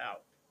anything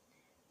about.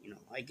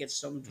 I get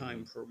some Hmm.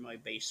 time for my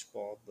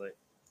baseball, but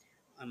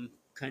I'm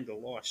kind of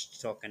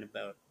lost talking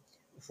about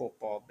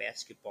football,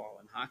 basketball,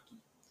 and hockey.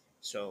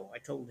 So I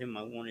told him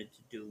I wanted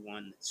to do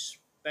one that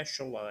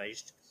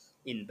specialized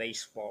in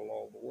baseball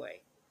all the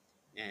way.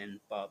 And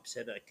Bob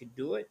said I could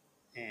do it,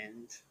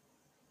 and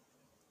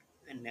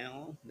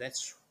now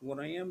that's what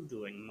I am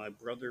doing. My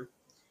brother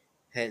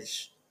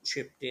has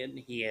chipped in.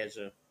 He has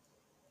a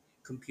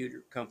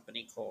computer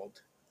company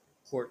called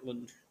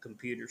Portland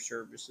Computer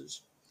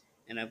Services,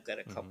 and I've got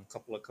a Hmm.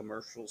 couple of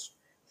commercials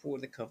for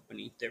the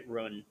company that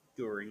run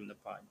during the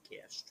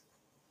podcast.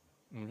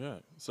 Yeah.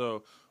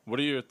 So, what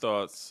are your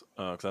thoughts?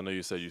 Because I know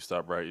you said you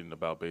stopped writing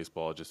about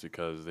baseball just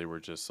because they were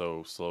just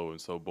so slow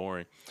and so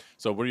boring.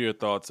 So, what are your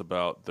thoughts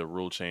about the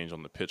rule change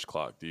on the pitch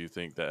clock? Do you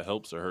think that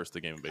helps or hurts the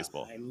game of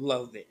baseball? I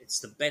love it. It's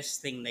the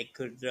best thing they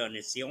could have done.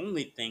 It's the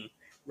only thing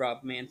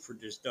Rob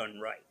Manfred has done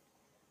right.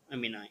 I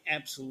mean, I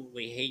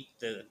absolutely hate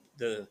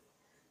the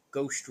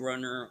Ghost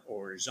Runner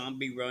or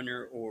Zombie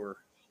Runner or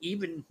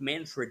even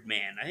Manfred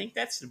Man. I think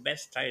that's the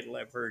best title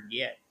I've heard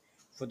yet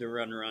for the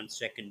runner on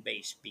second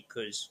base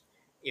because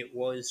it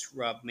was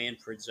Rob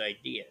Manfred's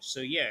idea.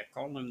 So yeah,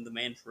 call him the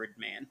Manfred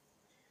Man.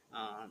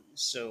 But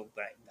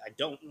I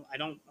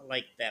don't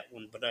like that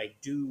one, but I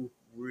do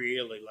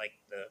really like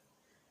the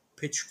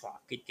pitch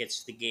clock. It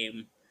gets the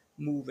game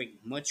moving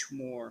much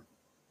more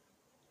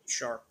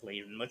sharply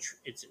and much.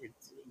 It's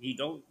you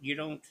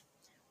don't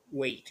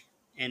wait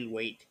and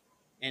wait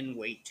and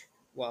wait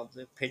while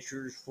the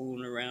pitcher's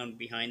fooling around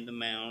behind the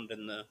mound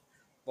and the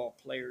ball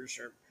players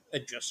are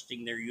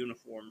adjusting their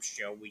uniforms,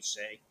 shall we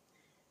say?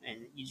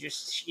 And you Yeah.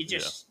 just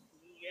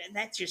yeah,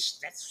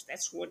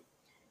 that's what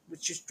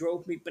which just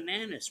drove me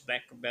bananas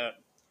back about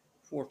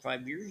 4 or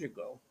 5 years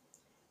ago.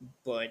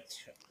 But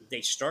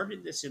they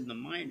started this in the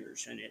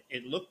minors, and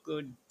it looked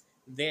good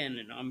then,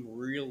 and I'm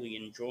really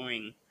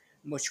enjoying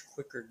much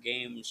quicker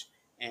games,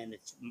 and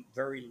it's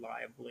very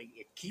lively.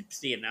 It keeps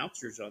the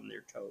announcers on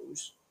their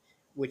toes,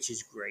 which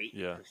is great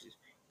Yeah.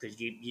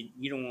 because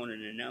you don't want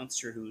an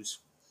announcer who's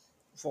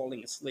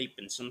falling asleep,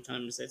 and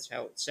sometimes that's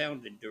how it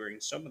sounded during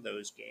some of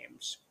those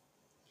games.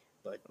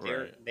 But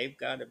Right. they've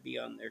got to be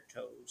on their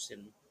toes,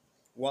 and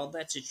while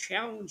that's a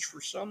challenge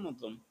for some of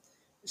them,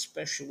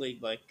 especially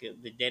like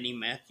the Denny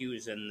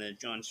Matthews and the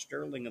John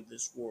Sterling of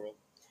this world,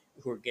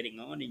 who are getting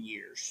on in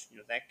years,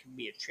 that can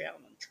be a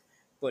challenge.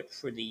 But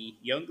for the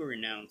younger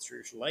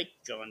announcers like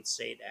John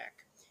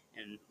Sadak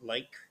And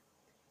like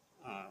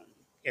um,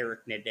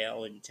 Eric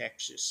Nadal in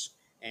Texas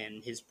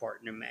and his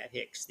partner Matt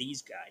Hicks,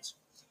 these guys,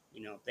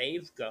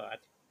 they've got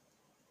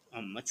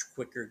a much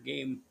quicker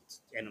game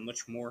and a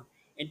much more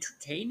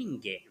entertaining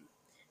game.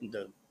 And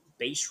the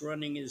base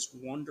running is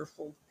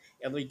wonderful.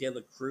 Ellie De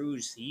La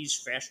Cruz, he's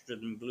faster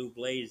than Blue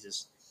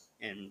Blazes,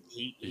 and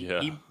Yeah,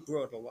 he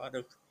brought a lot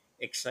of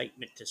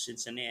excitement to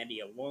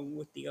Cincinnati along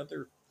with the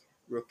other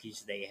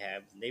rookies they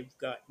have. They've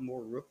got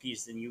more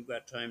rookies than you've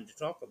got time to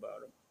talk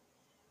about them.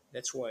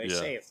 That's why I yeah,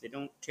 say if they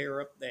don't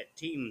tear up that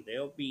team,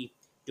 they'll be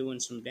doing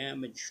some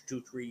damage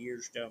 2, 3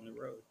 years down the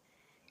road.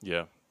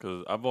 yeah.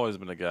 Because I've always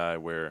been a guy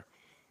where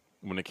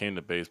when it came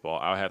to baseball,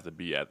 I would have to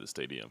be at the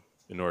stadium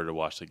in order to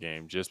watch the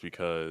game, just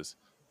because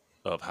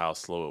of how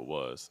slow it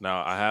was.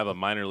 Now I have a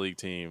minor league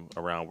team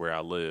around where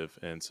I live,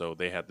 and so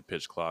they had the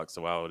pitch clock,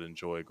 so I would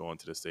enjoy going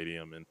to the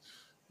stadium and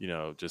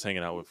just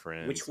hanging out with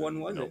Which friends one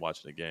and was it?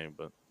 watching the game.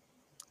 But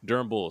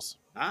Durham Bulls,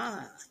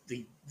 Ah,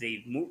 the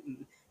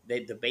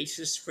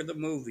basis for the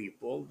movie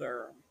Bull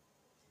Durham.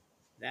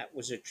 That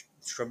was a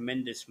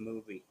tremendous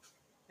movie.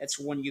 That's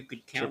one you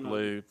could count on.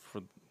 AAA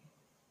for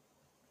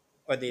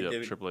Or they yep, the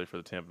AAA for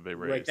the Tampa Bay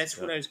right. Rays. That's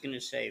what Yep. I was going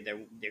to say.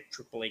 They're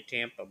AAA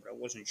Tampa, but I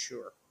wasn't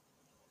sure.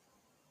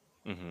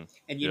 Hmm.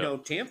 And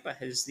Yep. Tampa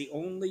has the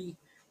only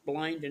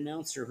blind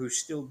announcer who's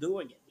still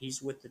doing it.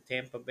 He's with the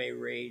Tampa Bay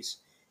Rays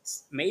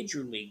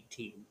major league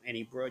team, and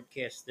he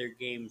broadcasts their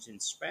games in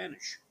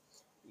Spanish.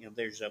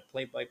 There's a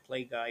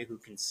play-by-play guy who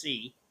can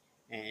see,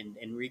 and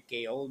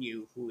Enrique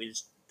Olyu, who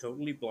is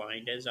totally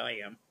blind as I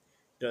am,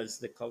 does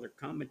the color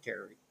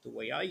commentary the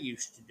way I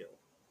used to do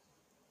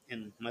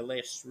in my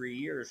last 3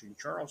 years in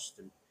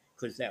Charleston,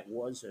 because that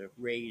was a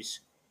Rays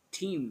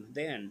team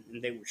then,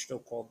 and they were still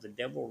called the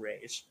Devil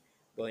Rays.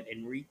 But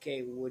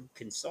Enrique would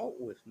consult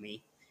with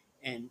me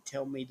and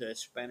tell me the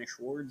Spanish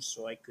words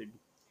so I could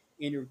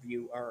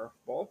interview our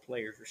ball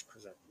players,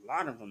 because a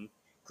lot of them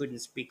couldn't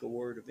speak a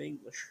word of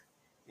English.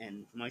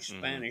 And my Hmm.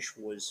 Spanish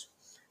was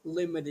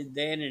limited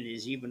then and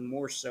is even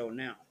more so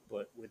now.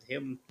 But with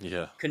him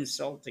Yeah.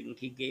 consulting,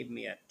 he gave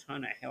me a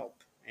ton of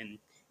help. And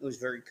it was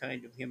very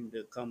kind of him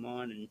to come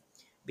on and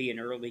be an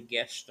early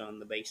guest on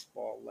the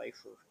Baseball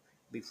Lifer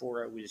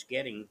before I was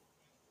getting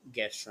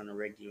guests on a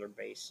regular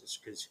basis,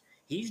 because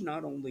he's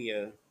not only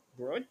a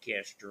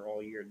broadcaster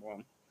all year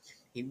long,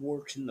 he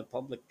works in the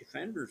public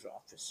defender's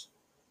office.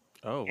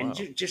 Oh And wow.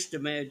 just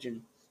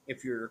imagine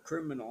if you're a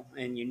criminal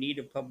and you need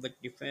a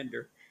public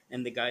defender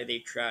and the guy they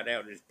trot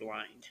out is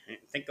blind.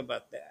 Think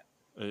about that.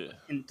 Eh,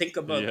 And think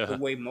about the Yeah.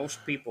 way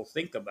most people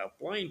think about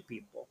blind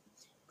people,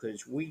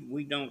 because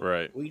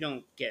Right. we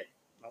don't get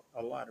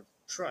a lot of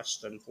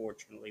trust.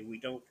 Unfortunately, we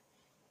don't,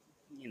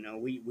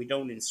 we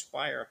don't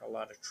inspire a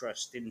lot of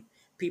trust in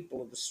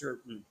people of a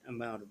certain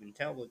amount of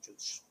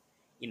intelligence.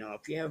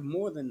 If you have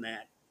more than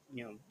that,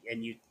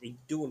 and you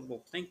do a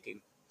little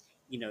thinking,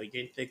 you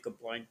didn't think a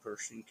blind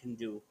person can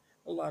do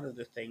a lot of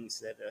the things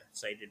that a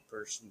sighted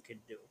person can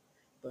do.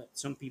 But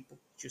some people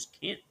just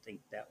can't think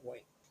that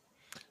way.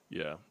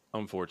 Yeah.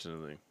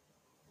 Unfortunately,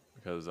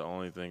 because the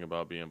only thing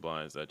about being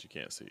blind is that you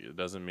can't see. It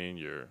doesn't mean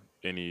you're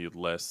any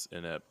less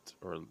inept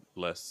or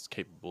less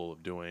capable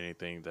of doing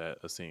anything that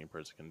a seeing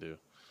person can do.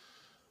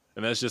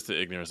 And that's just the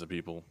ignorance of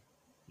people.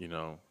 You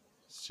know,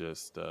 it's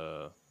just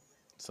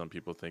some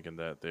people thinking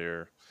that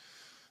they're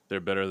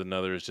better than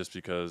others just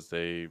because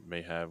they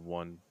may have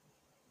one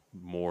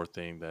more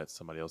thing that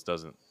somebody else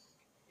doesn't.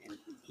 And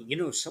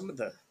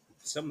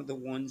some of the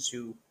ones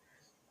who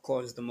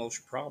cause the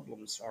most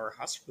problems are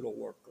hospital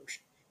workers,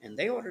 and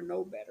they ought to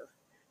know better.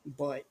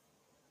 But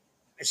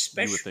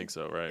You would especially think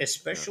so, right? Yeah.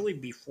 especially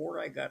before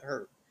I got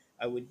hurt,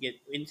 I would get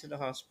into the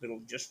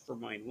hospital just for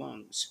my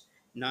lungs,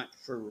 not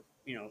for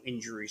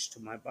injuries to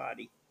my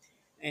body.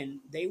 And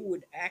they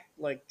would act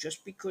like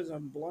just because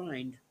I'm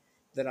blind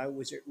that I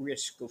was at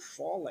risk of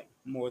falling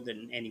more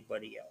than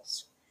anybody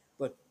else.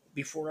 But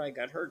before I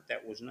got hurt,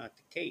 that was not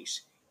the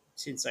case.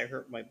 Since I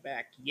hurt my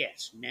back,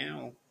 yes,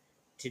 now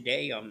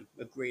today I'm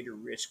a greater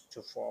risk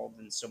to fall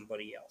than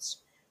somebody else.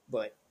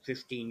 But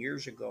 15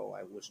 years ago,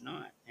 I was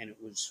not, and it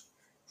was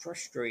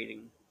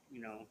frustrating,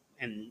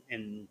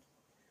 And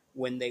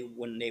when they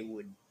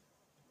would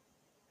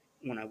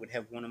when I would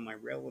have one of my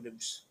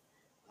relatives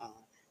uh,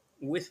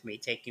 with me,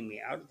 taking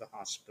me out of the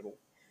hospital,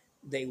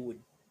 they would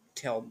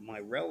tell my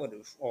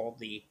relative all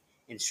the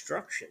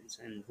instructions,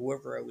 and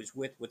whoever I was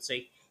with would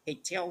say, "Hey,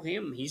 tell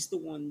him he's the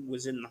one who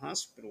was in the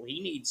hospital.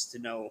 He needs to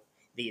know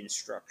the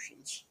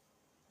instructions."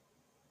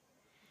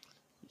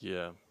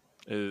 Yeah.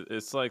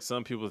 It's like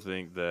some people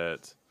think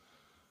that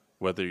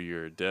whether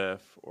you're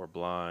deaf or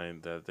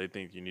blind, that they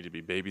think you need to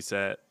be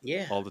babysat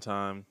Yeah, all the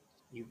time.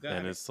 you And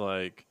got it. it's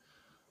like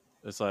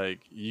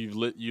you've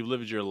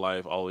lived your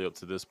life all the way up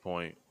to this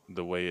point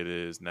the way it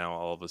is now.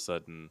 All of a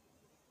sudden,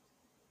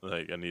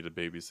 like I need a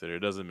babysitter. It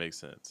doesn't make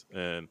sense.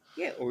 And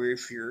Yeah, or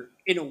if you're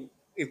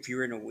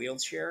in a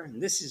wheelchair,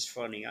 and this is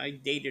funny. I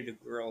dated a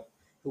girl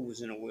who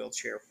was in a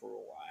wheelchair for a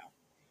while,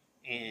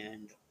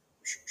 and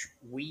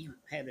we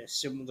had a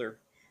similar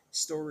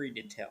story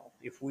to tell.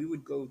 If we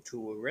would go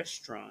to a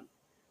restaurant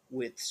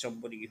with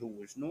somebody who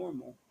was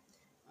normal,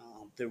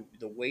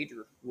 The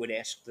waiter would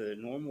ask the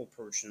normal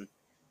person,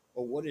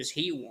 "Well, what does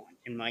he want?"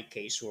 In my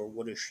case, or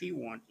what does she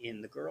want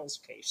in the girl's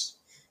case.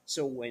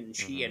 So when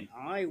she Hmm. and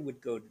I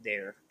would go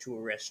there to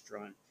a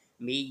restaurant,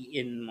 me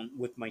in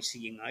with my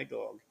seeing eye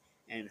dog,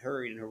 and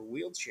her in her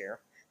wheelchair,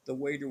 the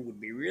waiter would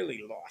be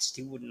really lost.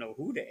 He wouldn't know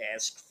who to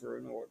ask for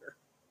an order.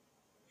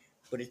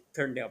 But it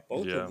turned out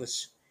Yeah,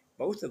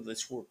 both of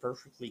us were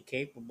perfectly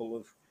capable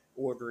of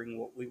ordering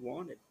what we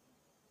wanted.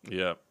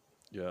 yeah,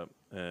 yeah.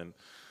 And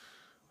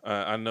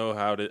I know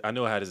how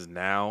it is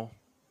now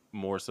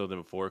more so than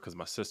before because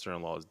my sister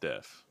in law is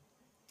deaf.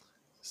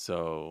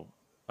 So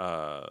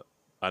uh,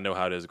 I know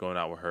how it is going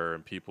out with her,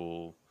 and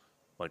people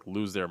like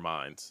lose their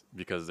minds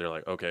because they're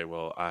like, okay,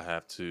 well, I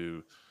have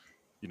to,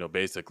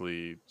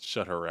 basically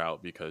shut her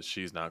out because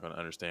she's not going to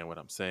understand what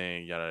I'm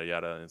saying, yada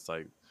yada. And it's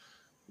like,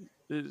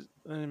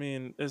 I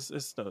mean,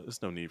 it's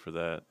no need for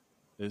that.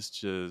 It's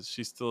just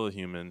she's still a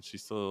human.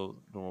 She's still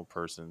a normal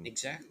person.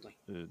 Exactly.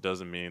 It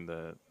doesn't mean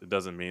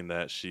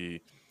that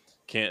she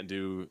can't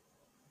do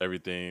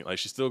everything. Like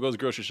she still goes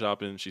grocery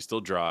shopping. She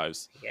still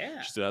drives.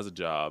 Yeah. She still has a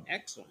job.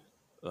 Excellent.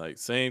 Like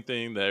same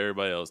thing that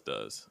everybody else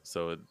does.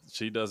 So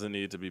she doesn't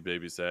need to be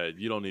babysat.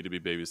 You don't need to be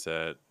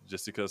babysat.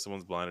 Just because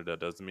someone's blinded, that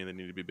doesn't mean they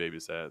need to be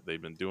babysat.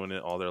 They've been doing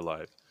it all their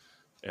life,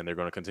 and they're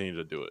going to continue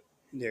to do it.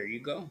 There you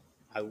go.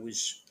 I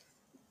was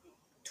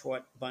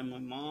taught by my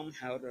mom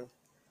how to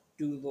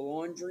do the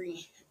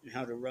laundry and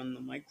how to run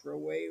the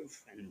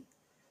microwave,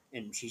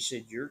 and she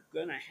said, "You're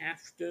gonna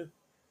have to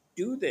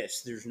do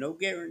this. There's no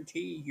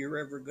guarantee you're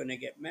ever gonna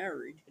get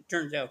married." It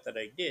turns out that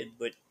I did,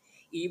 but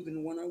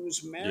even when I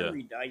was Yeah.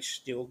 married, I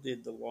still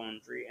did the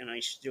laundry and I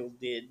still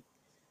did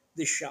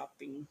the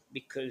shopping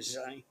because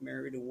I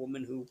married a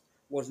woman who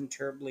wasn't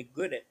terribly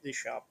good at the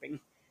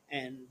shopping.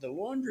 And the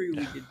laundry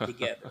we did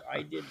together.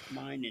 I did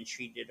mine and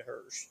she did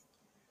hers.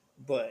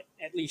 But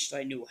at least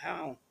I knew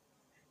how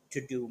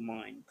to do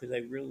mine because I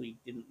really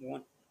didn't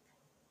want,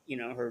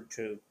 her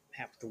to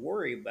have to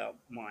worry about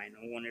mine.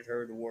 I wanted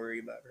her to worry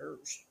about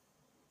hers.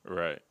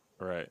 Right,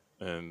 right.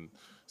 And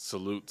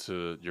salute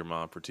to your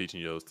mom for teaching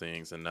you those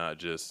things and not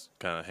just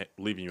kind of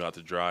leaving you out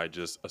to dry,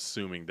 just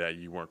assuming that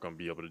you weren't going to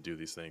be able to do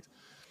these things.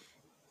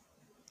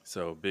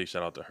 So big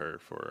shout out to her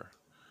for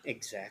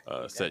Exactly.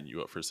 That setting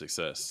you up for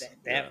success. that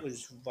Yeah, that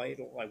was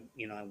vital.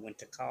 I went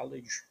to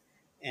college,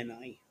 and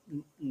I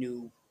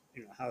knew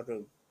how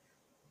to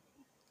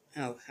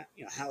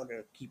how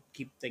to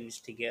keep things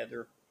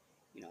together.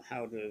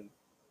 How to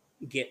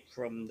get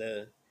from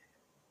the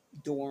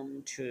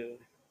dorm to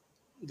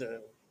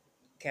the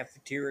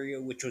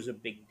cafeteria, which was a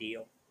big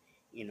deal.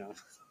 You know,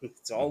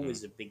 it's hmm,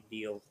 always a big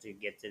deal to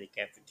get to the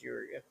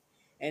cafeteria,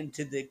 and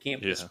to the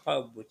campus yeah,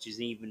 pub, which is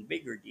an even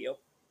bigger deal.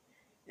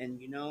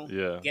 And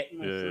yeah, getting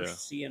my yeah, yeah,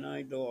 first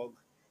CNI dog,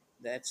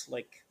 that's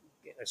like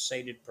a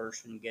sighted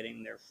person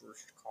getting their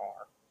first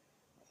car.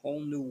 A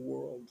whole new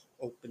world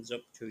opens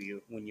up to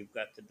you when you've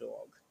got the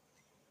dog.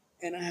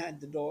 And I had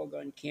the dog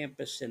on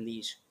campus, and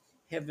these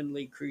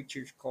heavenly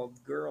creatures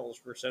called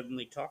girls were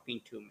suddenly talking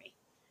to me,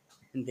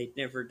 and they'd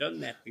never done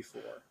that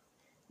before.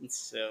 And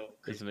so,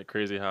 because Isn't it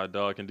crazy how a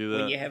dog can do when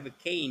that? you have a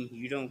cane,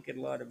 you don't get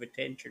a lot of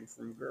attention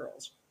from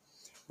girls.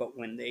 But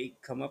when they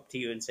come up to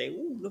you and say,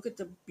 "Oh, look at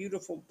the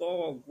beautiful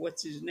dog.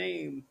 What's his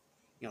name?"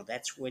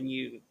 That's when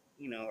you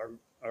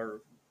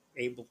are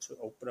able to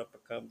open up a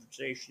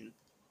conversation.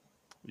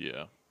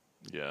 Yeah,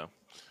 yeah.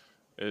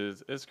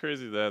 It's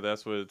crazy that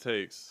that's what it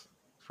takes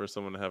for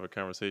someone to have a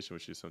conversation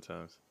with you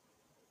sometimes.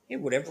 Hey,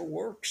 whatever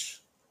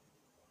works.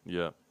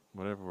 Yeah,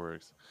 whatever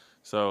works.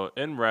 So,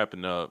 in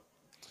wrapping up,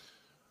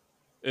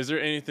 is there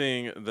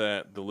anything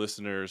that the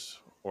listeners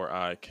or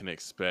I can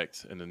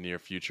expect in the near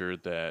future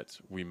that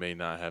we may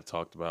not have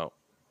talked about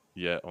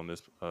yet on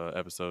this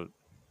episode?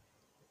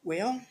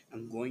 Well,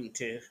 I'm going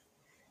to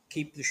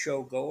keep the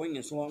show going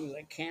as long as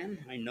I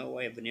can. I know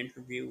I have an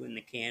interview in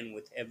the can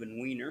with Evan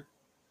Weiner,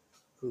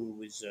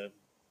 who is a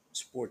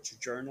sports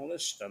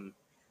journalist. I'm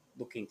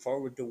looking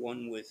forward to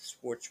one with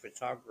sports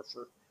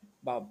photographer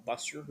Bob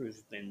Busser,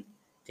 who's been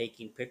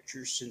taking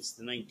pictures since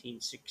the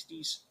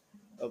 1960s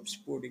of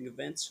sporting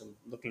events. I'm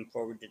looking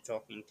forward to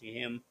talking to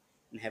him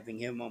and having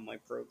him on my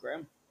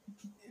program.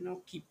 And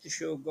I'll keep the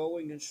show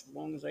going as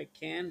long as I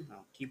can.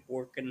 I'll keep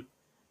working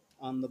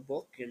on the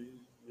book and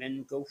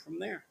then go from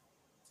there.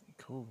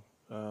 Cool.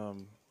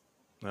 And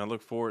I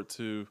look forward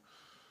to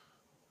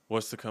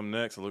what's to come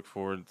next. I look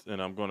forward,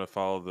 and I'm going to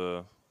follow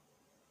the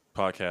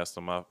podcast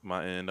on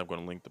my end. I'm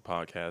going to link the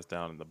podcast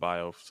down in the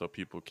bio so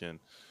people can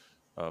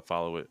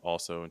follow it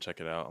also and check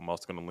it out. I'm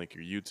also going to link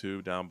your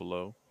YouTube down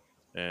below.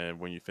 And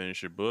when you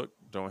finish your book,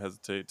 don't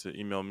hesitate to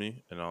email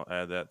me and I'll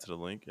add that to the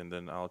link and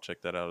then I'll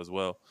check that out as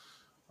well.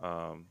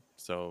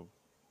 So,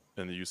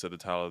 and you said the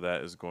title of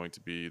that is going to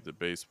be the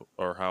baseball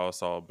or how I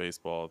saw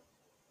baseball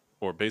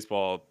or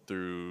baseball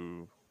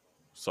through.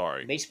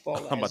 Sorry, Baseball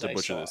I'm about as to I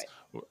butcher saw this.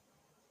 it.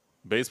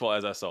 Baseball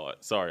as I saw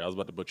it. Sorry, I was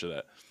about to butcher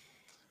that.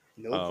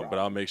 No But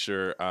I'll problem. make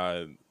sure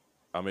I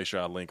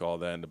link all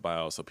that in the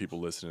bio so people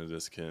listening to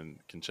this can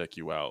check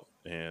you out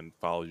and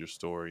follow your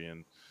story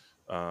and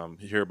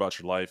hear about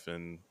your life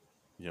and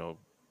you know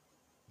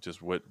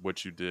just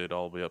what you did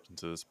all the way up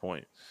until this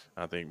point.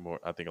 I think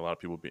a lot of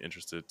people would be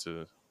interested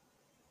to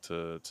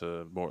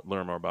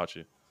learn more about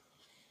you.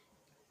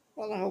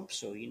 Well, I hope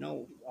so.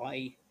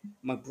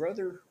 My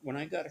brother, when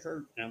I got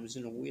hurt and I was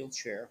in a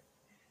wheelchair,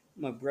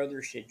 my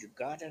brother said, "You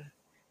gotta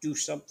do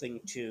something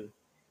to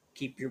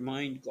keep your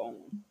mind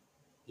going."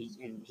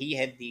 He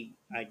had the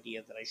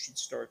idea that I should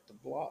start the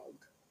blog.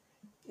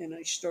 And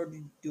I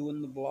started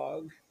doing the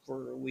blog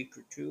for a week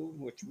or two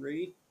or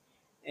three.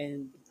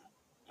 And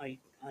I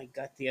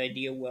got the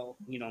idea, well,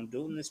 I'm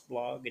doing this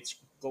blog, it's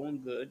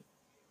going good.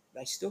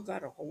 I still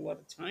got a whole lot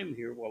of time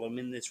here while I'm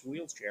in this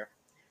wheelchair.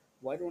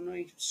 Why don't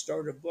I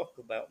start a book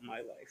about my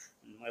life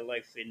and my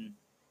life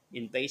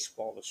in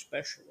baseball,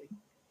 especially?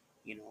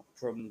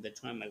 From the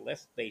time I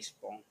left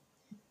baseball,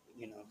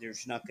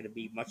 there's not going to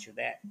be much of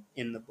that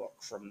in the book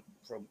from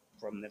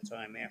the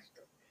time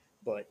after.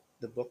 But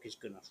the book is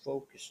going to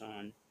focus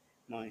on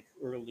my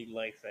early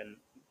life and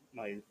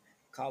my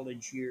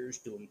college years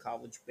doing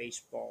college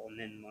baseball, and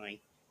then my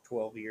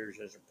 12 years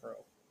as a pro.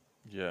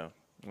 Yeah,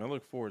 I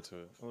look forward to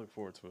it. I look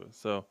forward to it.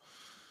 So,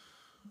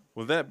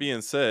 with that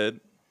being said,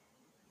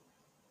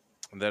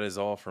 that is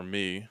all from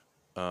me.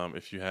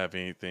 If you have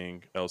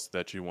anything else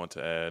that you want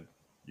to add,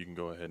 you can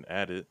go ahead and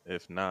add it.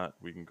 If not,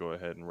 we can go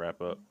ahead and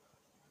wrap up.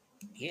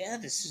 Yeah,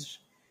 this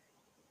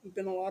has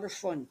been a lot of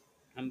fun.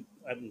 I'm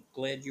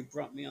glad you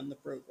brought me on the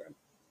program.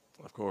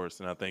 Of course,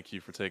 and I thank you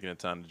for taking the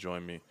time to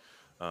join me.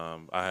 I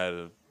had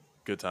a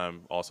good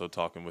time also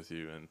talking with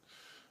you, and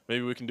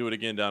maybe we can do it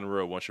again down the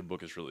road once your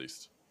book is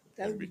released,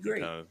 That and would we be can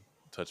great. kind of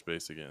touch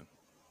base again.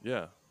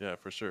 Yeah, yeah,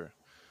 for sure.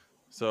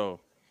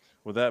 So,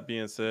 with that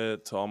being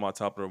said, to all my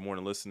top of the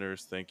morning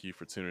listeners, thank you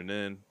for tuning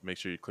in. Make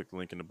sure you click the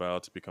link in the bio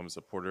to become a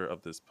supporter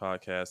of this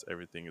podcast.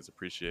 Everything is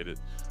appreciated.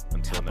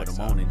 Until Top of next the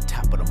time. morning,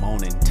 top of the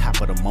morning, top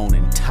of the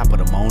morning, top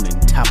of the morning,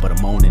 top of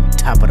the morning,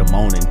 top of the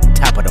morning,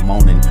 top of the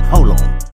morning. Hold on.